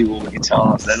up and do all the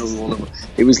guitars, then all of them.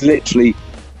 It was literally,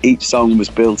 each song was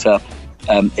built up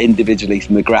individually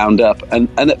from the ground up. And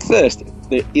at first,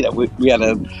 we had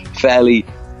a fairly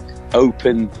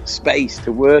open space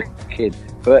to work in.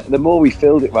 But the more we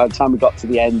filled it, by the time we got to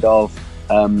the end of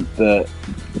the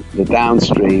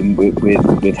Downstream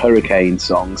with Hurricane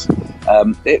songs,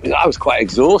 I was quite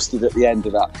exhausted at the end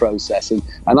of that process, and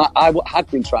I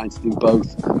had been trying to do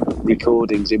both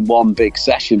recordings in one big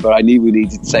session, but I knew we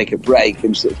needed to take a break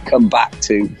and sort of come back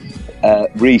to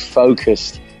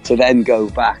refocused to then go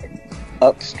back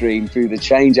upstream through the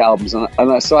Change albums,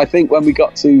 and so I think when we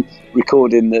got to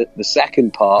recording the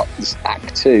second part, this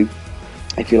Act 2,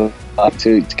 if you like,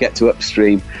 to get to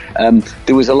Upstream,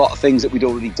 there was a lot of things that we'd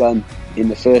already done in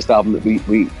the first album that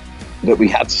we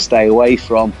had to stay away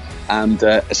from, and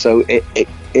so it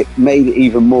made it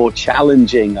even more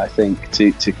challenging, I think,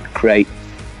 to create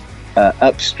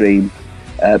Upstream,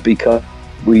 because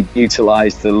we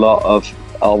utilised a lot of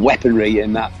our weaponry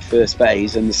in that first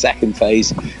phase, and the second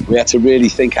phase we had to really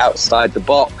think outside the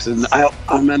box, and I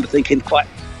remember thinking quite,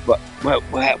 where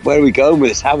are we going with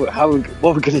this? What are we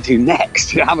going to do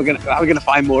next? How are we going to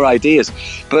find more ideas?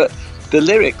 But the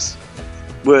lyrics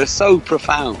were so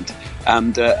profound,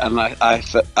 and I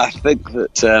think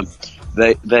that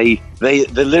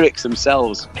the lyrics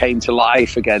themselves came to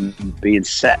life again, being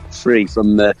set free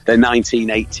from the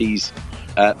 1980s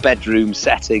bedroom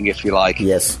setting, if you like.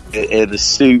 Yes. The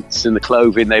suits and the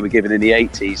clothing they were given in the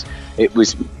 80s, it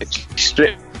was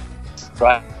stripped,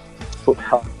 right? Put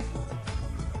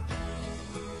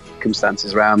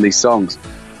circumstances around these songs,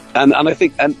 and I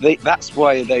think that's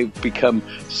why they've become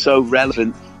so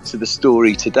relevant to the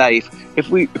story today. If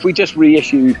we just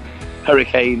reissued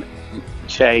Hurricane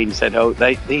Chain, said,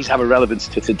 these have a relevance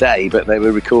to today, but they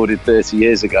were recorded 30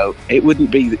 years ago, it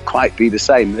wouldn't quite be the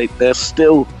same. They'll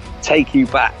still take you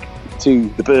back to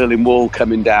the Berlin Wall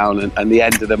coming down and the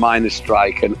end of the miners'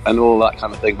 strike and all that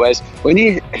kind of thing. Whereas when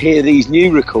you hear these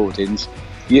new recordings,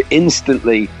 you're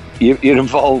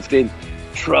involved in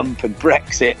Trump and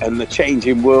Brexit and the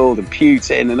changing world and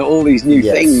Putin and all these new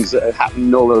things that are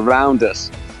happening all around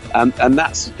us, and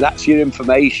that's your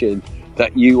information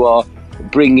that you are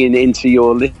bringing into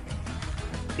your list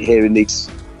here in these.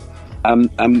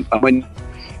 And when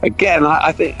again,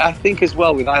 I think as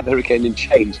well with either Hurricane and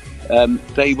Change,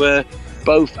 they were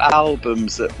both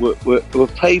albums that were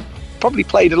probably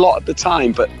played a lot at the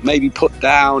time, but maybe put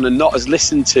down and not as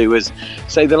listened to as,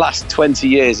 say, the last 20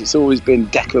 years. It's always been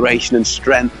Declaration and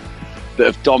Strength that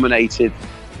have dominated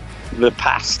the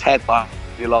past headline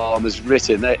the Alarm has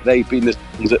written. They've been the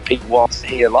songs that people want to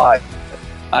hear live.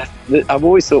 I've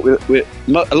always thought a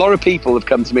lot of people have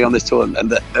come to me on this tour and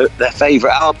their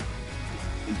favourite album,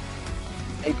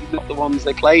 maybe not the ones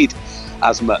they played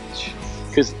as much,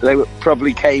 because they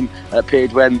probably came at a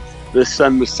period when the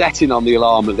sun was setting on the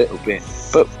Alarm a little bit.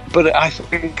 But I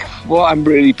think what I'm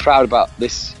really proud about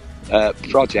this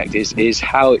project is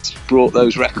how it's brought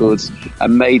those records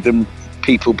and made them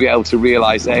people be able to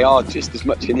realise they are just as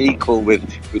much an equal with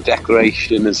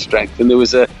Declaration and Strength. And there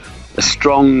was a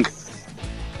strong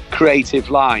creative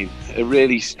line, a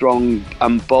really strong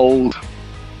and bold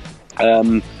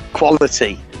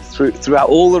quality throughout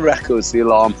all the records the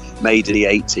Alarm made in the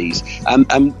 80s.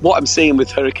 And what I'm seeing with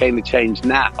Hurricane the Change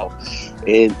now,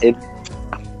 it's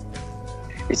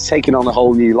taken on a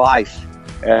whole new life.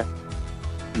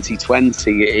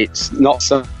 2020, it's not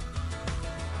so.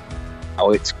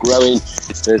 Oh, it's growing.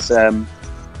 There's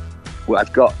what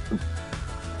I've got.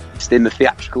 It's in the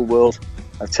theatrical world.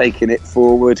 I've taken it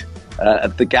forward.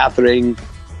 At the Gathering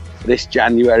this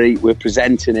January, we're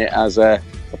presenting it as a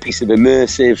piece of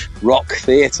immersive rock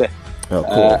theatre,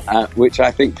 which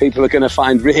I think people are going to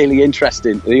find really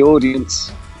interesting. The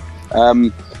audience are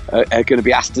going to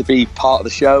be asked to be part of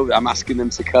the show. I'm asking them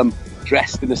to come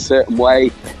dressed in a certain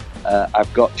way.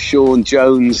 I've got Sean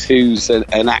Jones, who's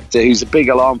an actor who's a big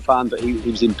Alarm fan, but he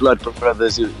was in Blood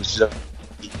Brothers, which is a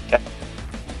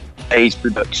stage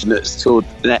production that's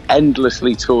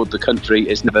endlessly toured the country.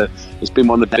 It's been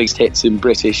one of the biggest hits in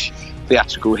British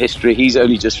theatrical history. He's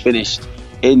only just finished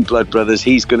in Blood Brothers.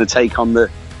 He's going to take on the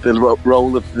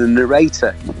role of the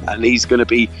narrator, and he's going to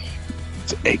be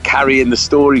carrying the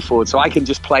story forward. So I can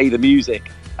just play the music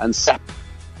and separate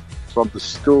from the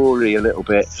story a little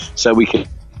bit, so we can,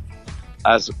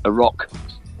 as a rock,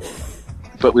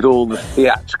 but with all the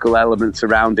theatrical elements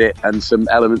around it and some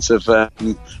elements of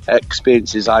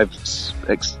experiences I've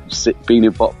been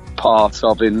a part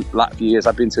of in latter years.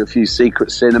 I've been to a few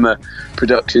secret cinema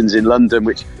productions in London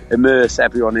which immerse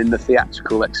everyone in the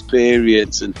theatrical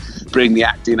experience and bring the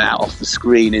acting out off the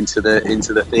screen into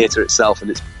the theatre itself,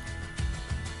 and it's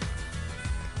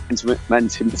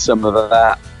implementing some of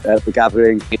that at the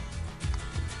Gathering.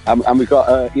 And we've got,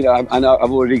 I know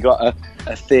I've already got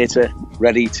a theatre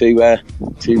ready to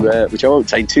which I won't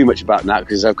say too much about now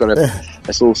because I've got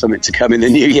that's all something to come in the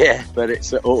new year. But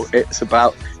it's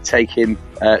about taking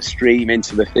Stream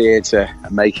into the theatre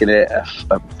and making it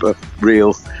a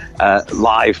real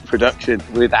live production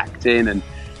with acting and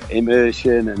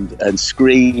immersion and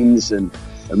screens and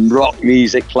rock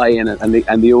music playing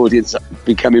and the audience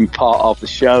becoming part of the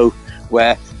show,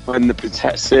 where when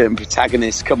the certain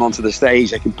protagonists come onto the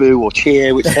stage, they can boo or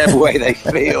cheer, whichever way they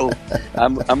feel,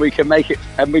 and we can make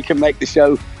the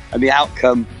show and the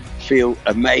outcome feel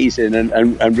amazing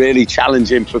and really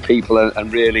challenging for people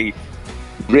and really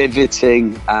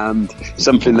riveting, and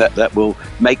something that will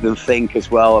make them think as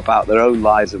well about their own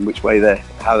lives and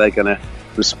how they're going to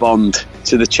respond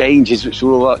to the changes which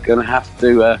we're all going to have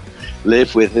to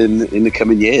live with in the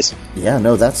coming years. Yeah,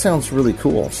 no, that sounds really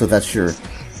cool. So that's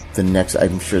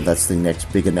I'm sure that's the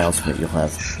next big announcement you'll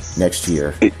have next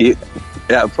year. Yeah,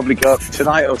 I'll probably go up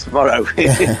tonight or tomorrow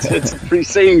to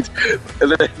precede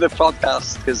the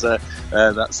podcast, because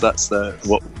that's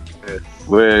what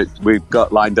we've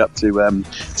got lined up to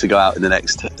go out in the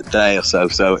next day or so.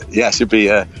 So yeah, it should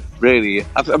be I'm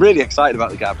really excited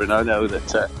about the gathering. I know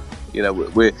that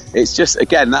it's just,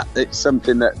 again, that it's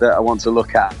something that I want to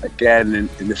look at again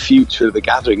in the future of the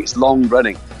gathering. It's long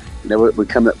running. We're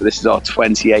coming up. This is our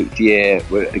 28th year.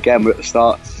 We're at the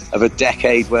start of a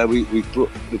decade where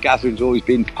the gathering's always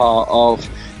been part of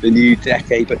the new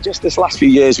decade. But just this last few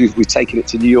years, we've taken it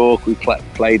to New York. We've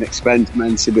played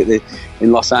experimented with it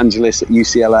in Los Angeles at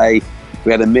UCLA.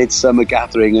 We had a midsummer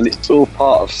gathering, and it's all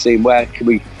part of seeing where can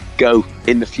we go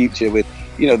in the future with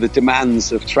the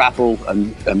demands of travel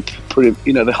and putting,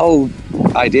 the whole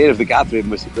idea of the gathering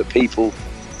was that people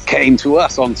came to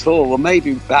us on tour. Well,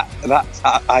 maybe that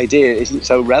idea isn't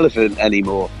so relevant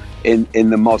anymore in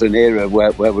the modern era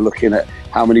where we're looking at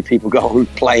how many people go on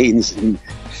planes and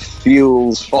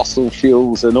fossil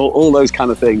fuels and all those kind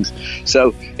of things.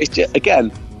 So it's just,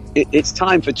 again, it's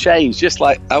time for change. Just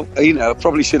like I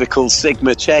probably should have called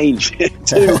Sigma Change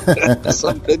too,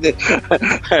 something,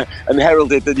 and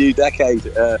heralded the new decade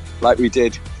like we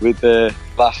did with the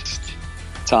last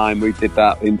time we did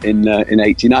that in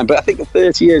 '89. But I think the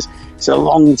 30 years is a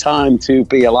long time to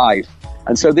be alive,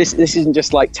 and so this isn't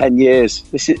just like 10 years.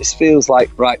 This feels like,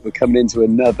 right, we're coming into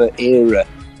another era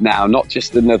now, not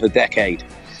just another decade.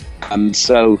 And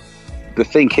so the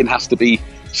thinking has to be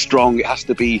strong. It has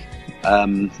to be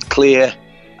clear,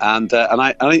 and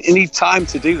I need time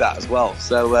to do that as well.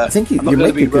 So I think you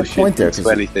make a good point there.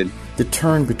 Anything. The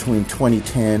turn between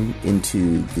 2010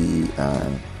 into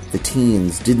the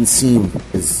teens didn't seem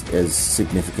as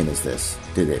significant as this,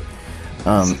 did it?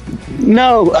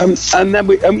 No, and then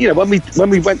we when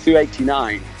we went through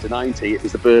 89 to 90, it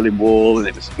was the Berlin Wall,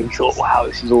 and we thought, wow,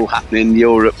 this is all happening.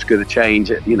 Europe's going to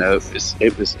change. It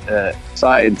was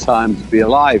exciting time to be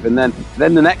alive. And then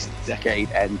the next decade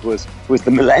end was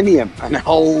the millennium, and a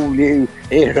whole new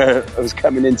era was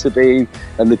coming into being,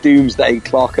 and the doomsday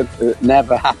clock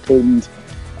never happened.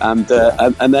 And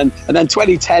then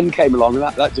 2010 came along, and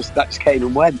that just came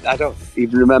and went. I don't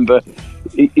even remember,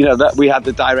 that we had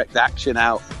the Direct Action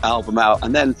album out,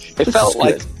 and then it felt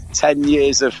like 10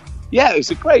 years of, it was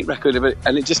a great record of it,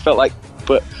 and it just felt like,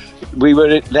 but we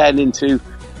were then into,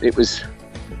 it was,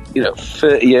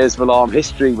 30 years of Alarm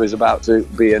history was about to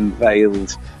be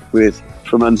unveiled with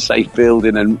From Unsafe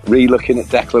Building and re-looking at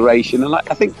Declaration, and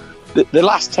I think the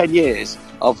last 10 years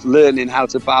of learning how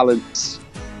to balance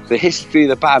the history of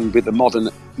the band with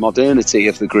the modernity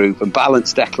of the group and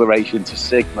balance Declaration to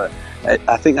Sigma,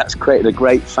 I think that's created a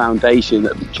great foundation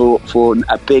for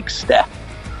a big step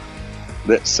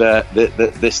that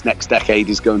this next decade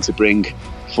is going to bring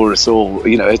for us all.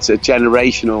 It's a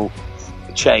generational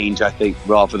change, I think,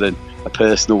 rather than a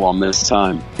personal one this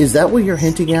time. Is that what you're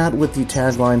hinting at with the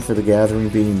tagline for the gathering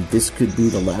being, "This could be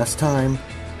the last time"?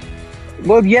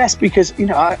 Well, yes, because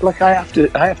I have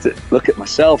to look at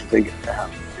myself and think,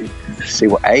 see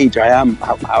what age I am,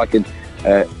 how I can,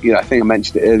 I think I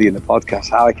mentioned it earlier in the podcast,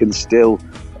 how I can still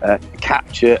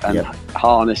capture and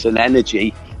harness an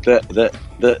energy that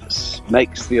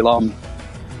makes the Alarm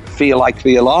feel like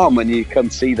the Alarm when you come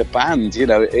see the band.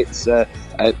 It's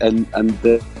and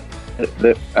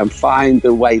find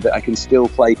the way that I can still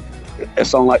play a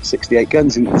song like 68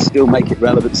 Guns and still make it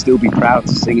relevant, still be proud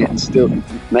to sing it, and still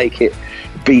make it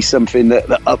be something that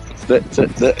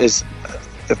is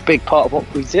a big part of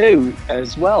what we do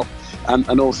as well,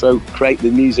 and also create the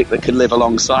music that can live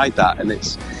alongside that. And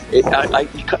it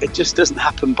just doesn't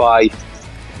happen by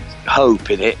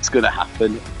hoping it's going to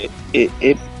happen.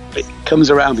 It comes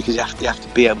around because you have to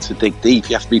be able to dig deep.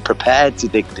 You have to be prepared to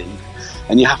dig deep,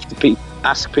 and you have to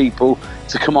ask people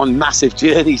to come on massive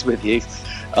journeys with you,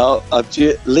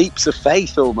 leaps of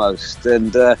faith almost.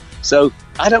 And so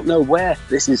I don't know where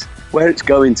it's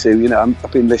going to.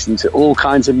 I've been listening to all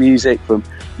kinds of music from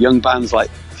young bands like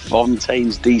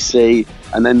Fontaine's DC,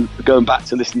 and then going back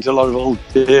to listening to a lot of old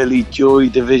early Joy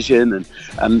Division,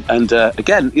 and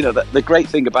again, the great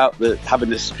thing about having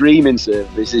the streaming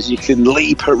service is you can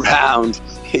leap around.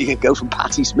 You can go from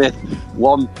Patti Smith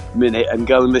 1 minute and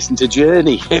go and listen to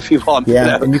Journey if you want.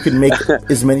 Yeah, and you can make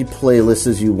as many playlists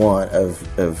as you want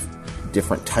of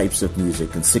different types of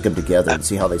music and stick them together and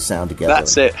see how they sound together.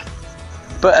 That's it.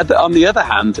 But on the other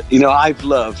hand, I've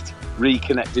loved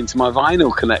reconnecting to my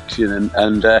vinyl connection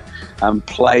and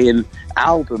playing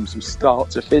albums from start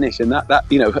to finish, and that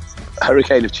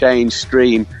Hurricane of Change,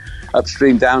 Stream,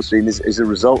 Upstream, Downstream is a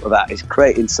result of that. It's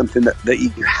creating something that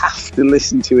you have to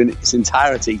listen to in its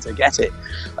entirety to get it,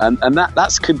 and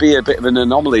that could be a bit of an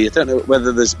anomaly. I don't know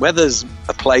whether there's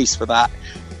a place for that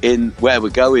in where we're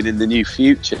going in the new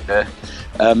future.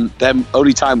 Then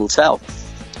only time will tell.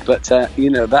 But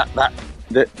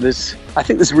I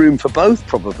think there's room for both,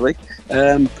 probably.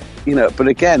 But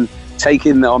again,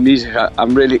 taking our music,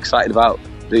 I'm really excited about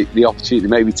the opportunity,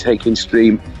 maybe taking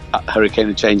Stream Hurricane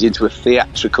of Change into a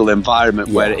theatrical environment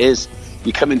where it is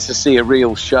you come in to see a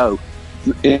real show.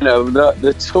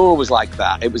 The tour was like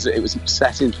that. It was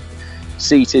set in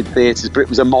seated theatres, but it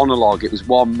was a monologue. It was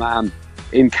one man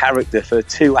in character for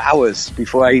 2 hours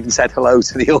before I even said hello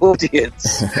to the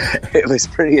audience. It was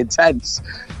pretty intense,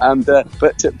 and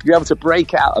but to be able to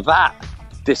break out of that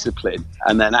discipline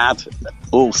and then add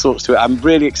all sorts to it, I'm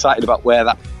really excited about where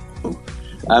that.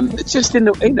 Just in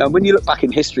when you look back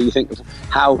in history, you think of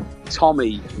how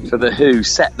Tommy for the Who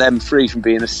set them free from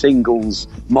being a singles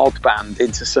mod band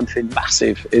into something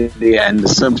massive in the end,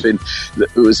 something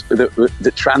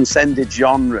that transcended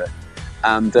genre.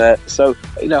 And so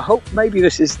hope maybe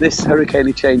this Hurricane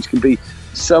of Change can be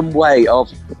some way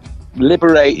of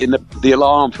liberating the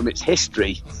Alarm from its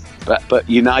history, but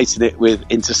uniting it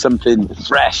into something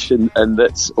fresh and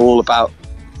that's all about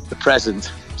the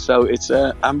present. So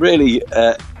I'm really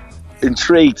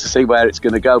intrigued to see where it's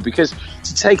going to go, because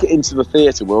to take it into the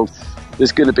theatre world,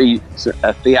 there's going to be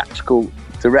a theatrical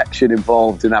direction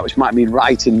involved in that, which might mean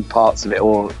writing parts of it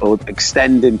or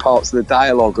extending parts of the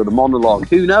dialogue or the monologue.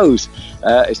 Who knows?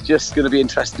 It's just going to be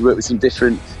interesting to work with some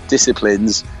different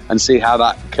disciplines and see how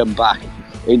that can come back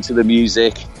into the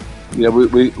music.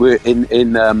 We're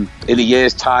in a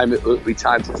year's time, it will be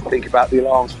time to think about the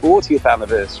Alarm's 40th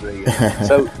anniversary.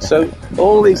 So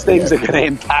all these things are going to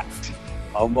impact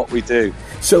on what we do.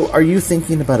 So are you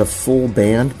thinking about a full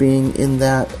band being in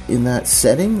that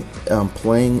setting,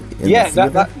 playing in the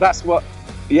theater? That's what.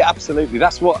 Yeah, absolutely.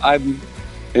 That's what I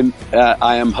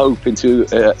am hoping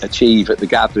to achieve at the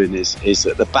Gathering is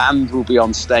that the band will be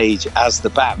on stage as the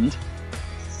band.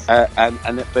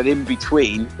 But in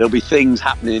between, there'll be things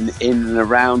happening in and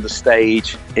around the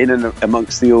stage, in and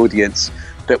amongst the audience,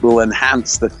 that will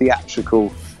enhance the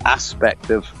theatrical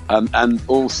aspect of, and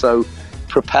also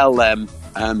propel them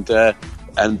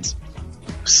and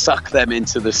suck them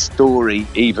into the story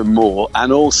even more,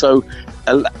 and also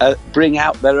bring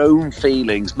out their own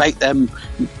feelings, make them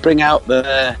want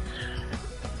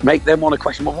to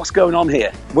question, well, what's going on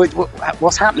here?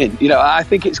 What's happening? I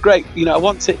think it's great. I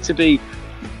want it to be.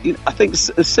 I think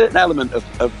there's a certain element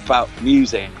about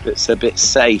music that's a bit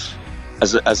safe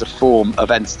as a form of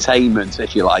entertainment,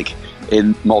 if you like,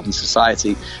 in modern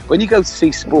society. When you go to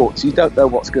see sports, you don't know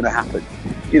what's going to happen.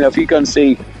 If you go and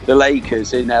see the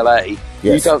Lakers in LA,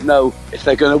 you don't know if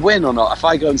they're going to win or not. If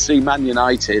I go and see Man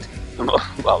United,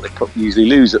 well, they usually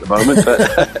lose at the moment,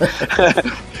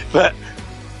 but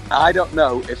I don't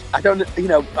know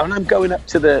when I'm going up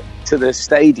to the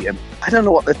stadium, I don't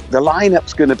know what the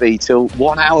lineup's going to be till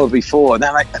 1 hour before, and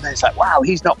then it's like, wow,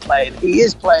 he's not playing, he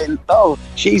is playing. Oh,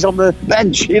 she's on the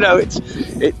bench.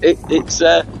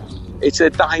 It's a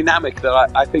dynamic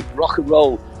that I think rock and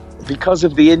roll, because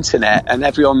of the internet and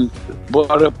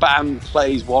what a band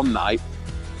plays one night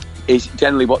is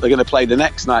generally what they're going to play the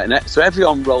next night. So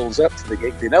everyone rolls up to the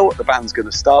gig. They know what the band's going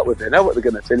to start with. They know what they're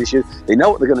going to finish with. They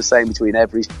know what they're going to say in between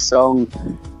every song.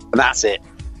 And that's it.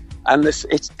 And it's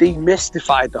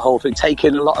demystified the whole thing,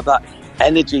 taking a lot of that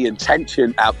energy and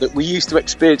tension out that we used to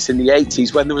experience in the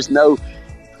 80s when there was no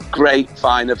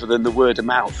grapevine other than the word of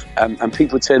mouth. And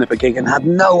people would turn up a gig and had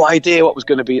no idea what was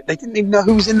going to be. They didn't even know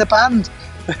who was in the band.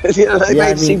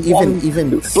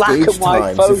 Even black and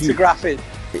white photographing.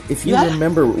 If you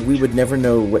remember, we would never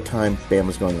know what time band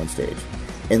was going on stage,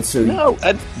 and so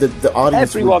the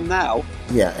audience. Everyone now.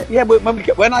 Yeah.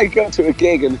 When I go to a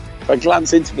gig and I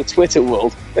glance into the Twitter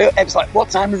world, it's like, what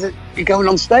time is it you're going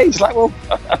on stage? Like, well,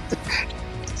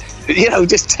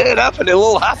 just turn up and it'll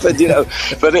all happen.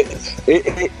 But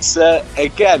it's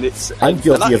again, it's. I'm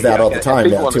guilty of that all the time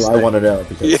now too. I want to know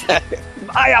because. Yeah.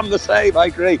 I am the same, I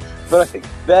agree. But I think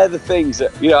they're the things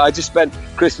that, I just spent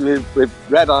Christmas with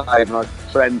Red Eye, my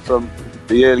friend from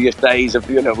the earliest days of,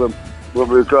 when we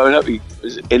were growing up. He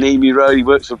was in Emu Road, he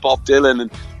works for Bob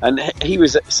Dylan, and he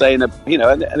was saying, and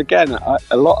again,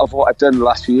 a lot of what I've done in the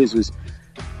last few years was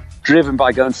driven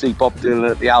by going to see Bob Dylan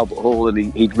at the Albert Hall,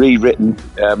 and he'd rewritten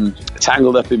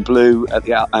Tangled Up in Blue at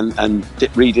the and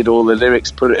redid all the lyrics,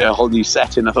 put it in a whole new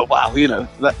setting. I thought, wow,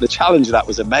 the challenge of that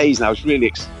was amazing. I was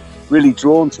really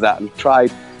drawn to that and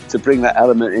tried to bring that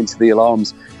element into the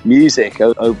Alarm's music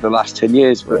over the last 10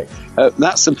 years. But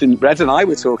that's something Red and I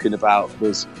were talking about,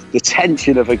 was the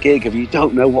tension of a gig of you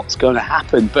don't know what's going to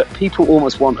happen, but people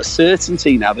almost want a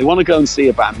certainty now. They want to go and see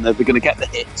a band and they're going to get the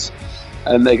hits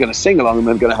and they're going to sing along and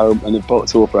then go home and they've bought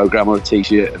a tour program or a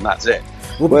t-shirt and that's it.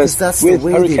 Well, because that's the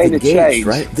way they've engaged,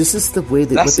 right? This is the way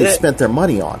what they've spent their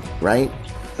money on, right?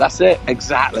 That's it,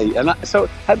 exactly.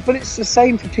 But it's the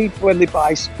same for people when they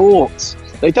buy sports.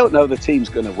 They don't know the team's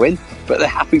going to win, but they're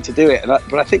happy to do it.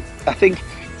 But I think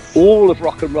all of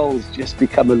rock and roll has just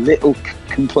become a little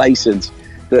complacent.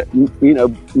 That, you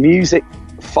know, music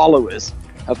followers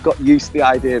have got used to the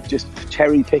idea of just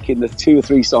cherry picking the 2 or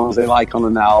 3 songs they like on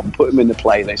an album, put them in the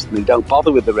playlist, and they don't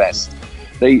bother with the rest.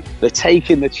 They're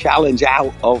taking the challenge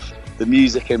out of the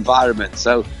music environment.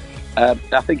 So I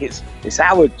think it's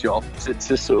our job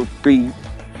to sort of be,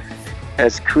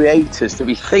 as creators, to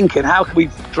be thinking, how can we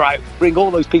bring all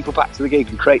those people back to the gig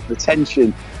and create the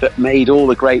tension that made all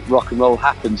the great rock and roll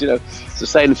happen. You know, as I was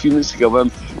saying a few minutes ago, in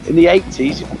the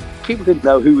 80s, people didn't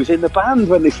know who was in the band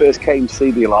when they first came to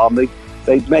see The Alarm.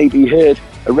 They'd maybe heard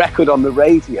a record on the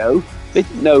radio. They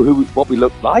didn't know what we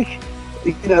looked like.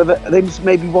 You know, there was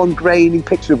maybe one grainy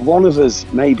picture of one of us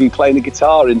maybe playing a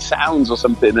guitar in Sounds or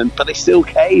something, but they still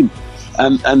came.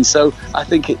 And so I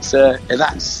think it's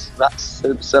that's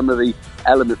some of the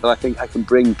element that I think I can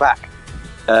bring back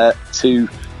to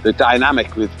the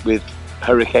dynamic with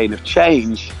Hurricane of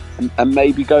Change, and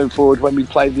maybe going forward when we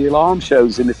play the Alarm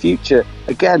shows in the future.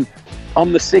 Again,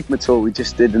 on the Sigma tour we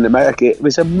just did in America, it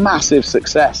was a massive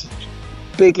success.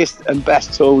 Biggest and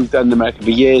best tour we've done in America for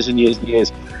years and years and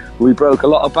years. We broke a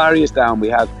lot of barriers down. We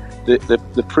had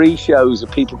the pre-shows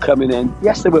of people coming in.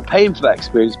 Yes, they were paying for that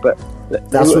experience, but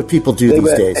that's what people do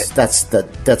these days. That's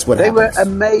what they happens. were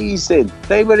amazing.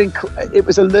 It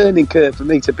was a learning curve for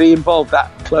me to be involved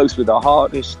that close with the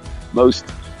hardest, most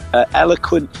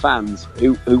eloquent fans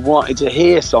who wanted to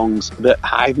hear songs that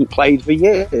I haven't played for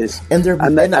years. And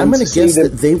I'm going to guess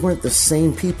that they weren't the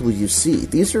same people you see.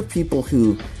 These are people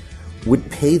who would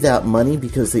pay that money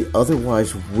because they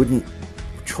otherwise wouldn't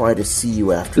try to see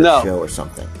you after a show or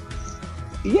something.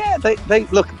 Yeah, they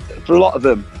look, for a lot of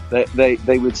them, they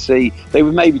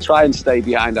would maybe try and stay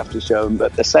behind after the show,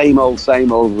 but the same old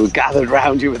would gathered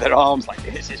around you with their arms like,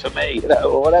 this is for me, you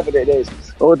know, or whatever it is,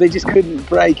 or they just couldn't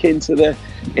break into the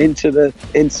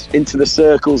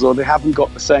circles, or they haven't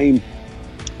got the same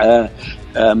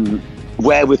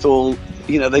wherewithal.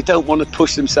 You know, they don't want to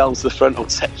push themselves to the front or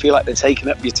feel like they're taking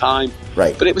up your time.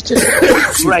 Right. But it was just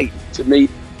great to meet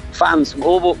fans from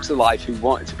all walks of life who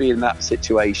wanted to be in that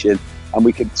situation, and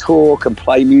we could talk and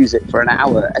play music for an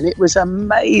hour, and it was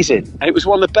amazing. And it was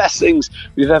one of the best things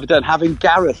we've ever done. Having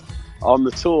Gareth on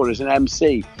the tour as an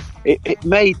MC, it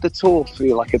made the tour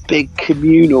feel like a big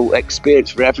communal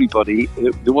experience for everybody.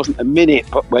 There wasn't a minute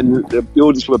but when the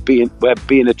audience were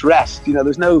being addressed. You know,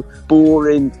 there's no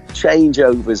boring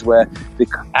changeovers where the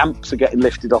amps are getting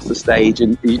lifted off the stage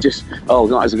and you just,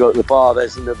 not as I go to the bar,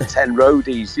 there's another 10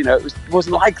 roadies. You know, it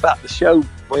wasn't like that. The show,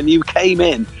 when you came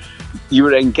in, you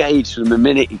were engaged from the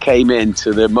minute you came in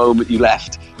to the moment you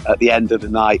left at the end of the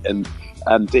night, and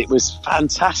it was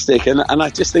fantastic. And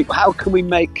I just think, how can we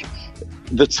make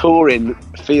the touring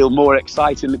feel more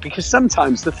exciting? Because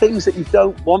sometimes the things that you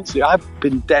don't want to do, I've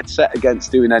been dead set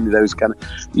against doing any of those kind of,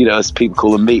 you know, as people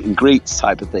call them, meet and greets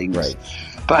type of things. Right.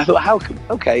 But I thought,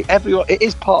 everyone, it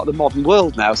is part of the modern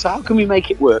world now, so how can we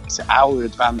make it work to our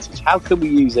advantage? How can we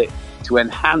use it to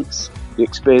enhance the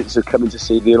experience of coming to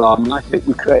see the Alarm? And I think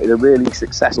we created a really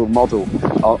successful model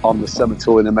on the summer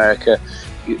tour in America.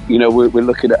 You know, we're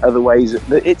looking at other ways.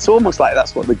 It's almost like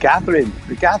that's what the gathering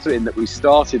that we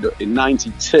started in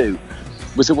 '92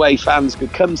 was, a way fans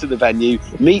could come to the venue,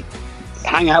 meet,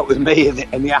 hang out with me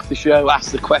in the after show,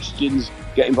 ask the questions,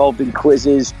 get involved in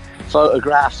quizzes,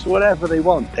 photographs, whatever they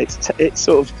want. It's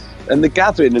sort of, and the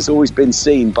gathering has always been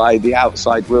seen by the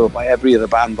outside world, by every other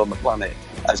band on the planet,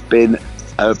 as been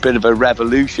a bit of a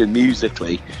revolution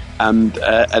musically, and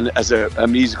as a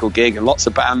musical gig, and lots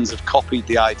of bands have copied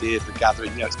the idea of the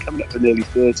gathering. You know, it's coming up for nearly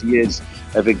 30 years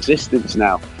of existence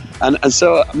now, and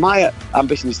so my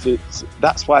ambition is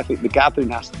that's why I think the gathering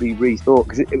has to be rethought,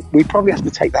 because we probably have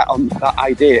to take that on. That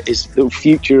idea is the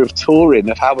future of touring,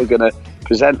 of how we're going to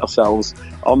present ourselves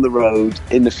on the road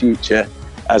in the future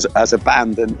as a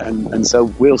band, and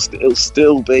so it'll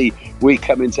still be, we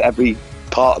come into every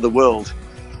part of the world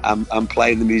and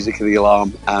playing the music of the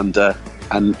Alarm,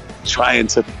 and trying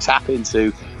to tap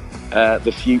into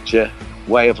the future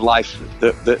way of life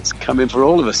that's coming for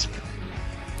all of us.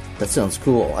 That sounds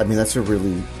cool. I mean, that's a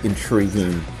really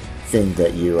intriguing thing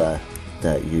that you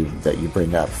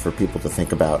bring up for people to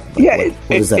think about. Like, what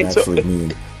does that actually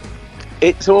mean?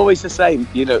 It's always the same,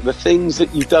 you know, the things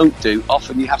that you don't do,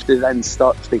 often you have to then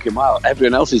start thinking, wow,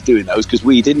 everyone else is doing those because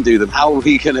we didn't do them. How are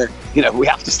we going to, you know, we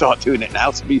have to start doing it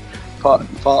now to be part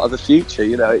of the future.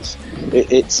 You know, it's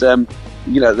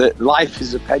you know, that life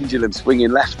is a pendulum swinging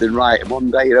left and right, and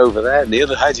one day you're over there and the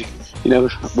other day, you know,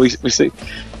 we see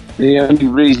The only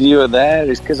reason you were there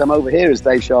is because I'm over here, as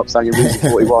Dave Sharp sang in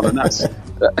Reason 41, and that's...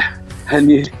 And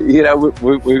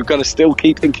we've got to still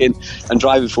keep thinking and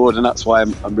driving forward, and that's why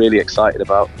I'm really excited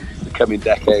about the coming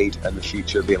decade and the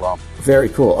future of the alarm. Very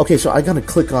cool. Okay, so I'm going to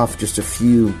click off just a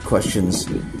few questions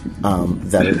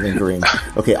that are lingering.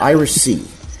 Okay, Irish Sea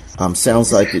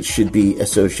sounds like it should be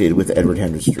associated with Edward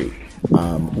Henry Street.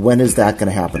 When is that going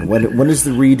to happen? When is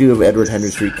the redo of Edward Henry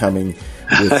Street coming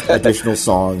with additional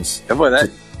songs?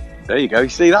 There you go. You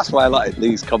see, that's why I like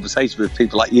these conversations with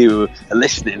people like you who are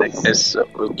listening,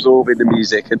 absorbing the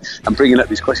music and bringing up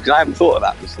these questions, because I haven't thought of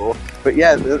that before. But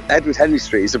yeah, Edward Henry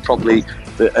Street is probably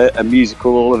a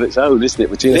musical all of its own, isn't it?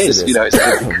 Which it is. It's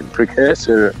a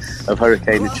precursor of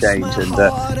Hurricane of Change. And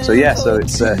so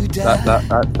it's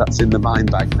that's in the mind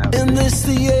bag now. In this,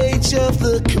 the age of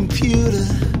the computer,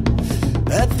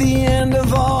 at the end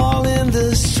of all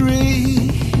industry,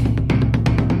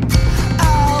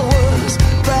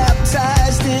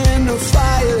 baptized in the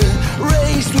fire,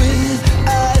 raised with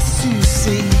eyes to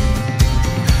see.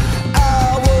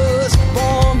 I was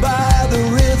born by the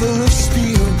river of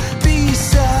steel,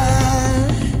 besides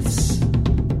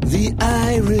the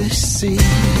Irish Sea.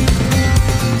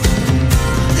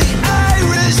 The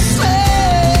Irish Sea.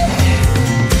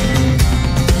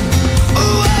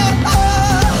 Ooh, oh, oh.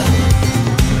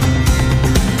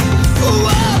 Ooh,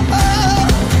 oh, oh.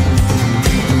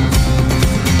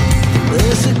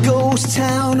 There's a ghost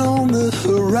town on the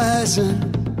horizon,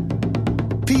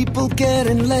 people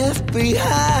getting left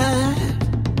behind.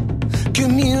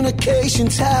 Communication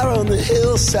tower on the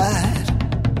hillside,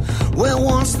 where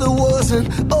once there was an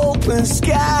open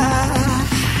sky.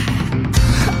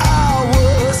 I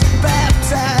was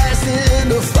baptized in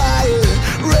the fire,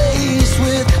 raised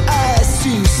with eyes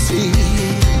to see.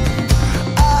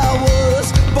 I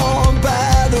was born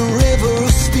by the river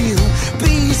of steel,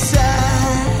 beside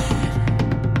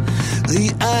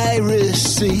the Irish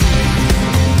Sea.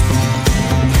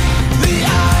 The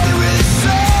Irish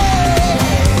Sea.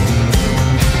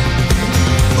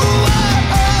 Ooh, oh,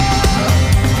 oh.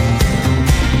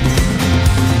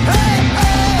 Hey,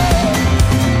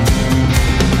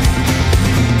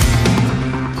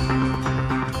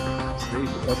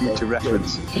 hey. Future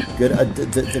reference. Good.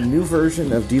 The new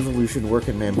version of Devolution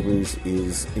Working Man Blues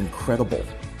is incredible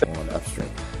on Upstream.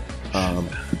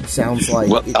 Sounds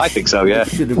like I think so. Yeah, it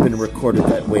should have been recorded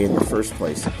that way in the first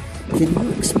place. Can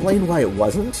you explain why it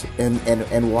wasn't,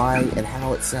 and why and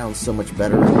how it sounds so much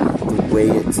better the way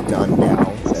it's done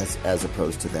now as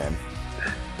opposed to then?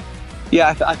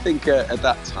 Yeah, I think at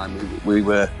that time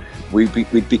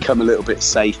we'd become a little bit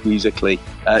safe musically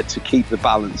to keep the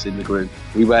balance in the group.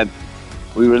 We were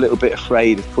a little bit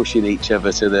afraid of pushing each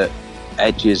other to the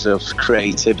edges of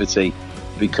creativity,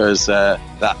 because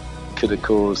that could have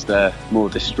caused more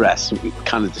distress,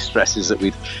 kind of distresses that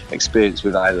we'd experienced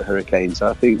with either hurricane. So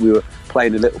I think we were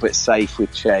playing a little bit safe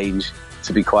with change,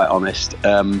 to be quite honest,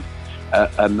 and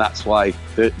that's why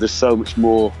there's so much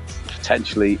more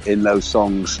potentially in those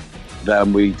songs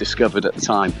than we discovered at the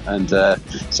time. And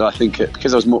so I think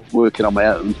because I was working on my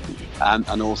own,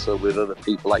 and also with other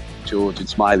people like George and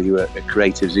Smiley, who are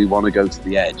creatives who want to go to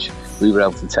the edge, we were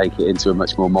able to take it into a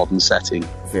much more modern setting.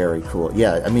 Very cool.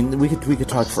 Yeah, I mean, we could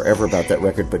talk forever about that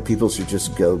record, but people should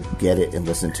just go get it and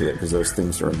listen to it, because those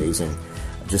things are amazing.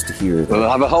 Just to hear. We'll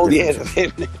have a whole year of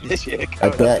him this year. I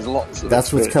bet.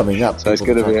 That's what's coming up. So it's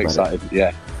going to be exciting.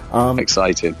 Yeah,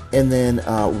 exciting. And then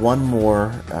one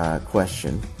more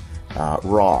question.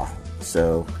 Raw.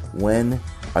 So when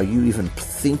are you even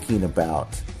thinking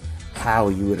about how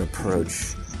you would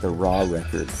approach the Raw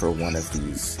record for one of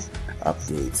these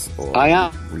updates or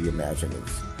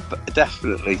reimaginings?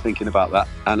 Definitely thinking about that,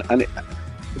 and I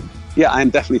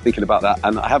am definitely thinking about that,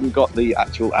 and I haven't got the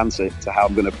actual answer to how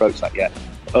I'm going to approach that yet,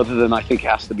 other than I think it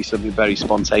has to be something very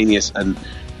spontaneous and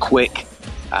quick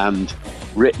and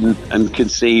written and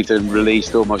conceived and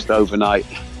released almost overnight,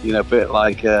 a bit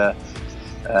like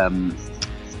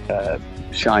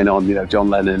Shine On, John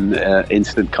Lennon,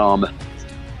 Instant Karma.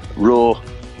 Raw,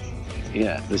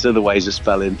 yeah, there's other ways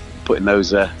of putting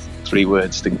those three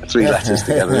letters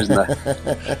together, isn't there?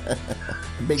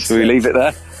 Should we leave it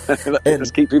there?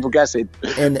 Let's keep people guessing.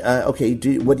 And okay,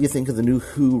 what do you think of the new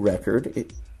Who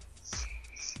record?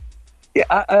 Yeah,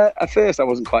 at first I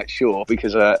wasn't quite sure,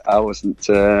 because I wasn't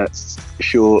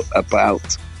sure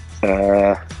about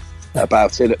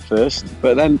it at first.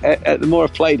 But then the more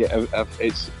I've played it,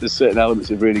 there's certain elements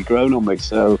have really grown on me.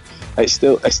 So it's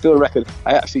still a record.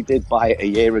 I actually did buy it a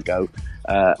year ago,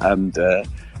 and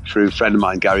through a friend of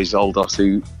mine, Gary Zoldos,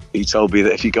 who he told me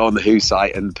that if you go on the Who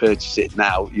site and purchase it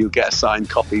now, you'll get a signed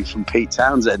copy from Pete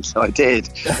Townsend. So I did,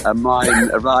 and mine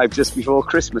arrived just before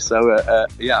Christmas. So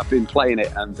I've been playing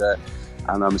it, and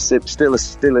I'm still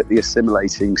at the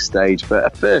assimilating stage. But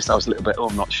at first I was a little bit,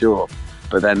 I'm not sure.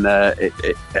 But then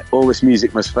All This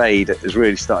Music Must Fade has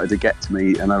really started to get to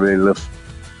me, and I really love.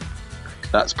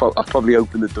 I've probably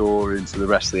opened the door into the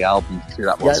rest of the album through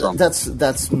that one song. That's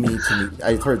me to me.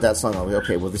 I heard that song. I was like,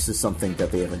 okay, well, this is something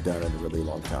that they haven't done in a really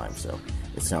long time. So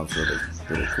it sounds really,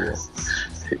 really cool.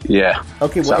 Yeah.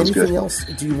 Okay. Well, sounds anything good. else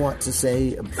do you want to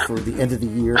say for the end of the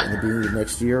year and the beginning of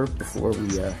next year before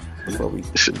we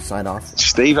sign off?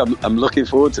 Steve, I'm looking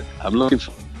forward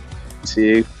to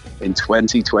you in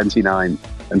 2029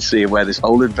 and seeing where this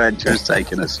whole adventure has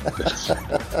taken us.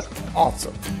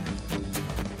 Awesome.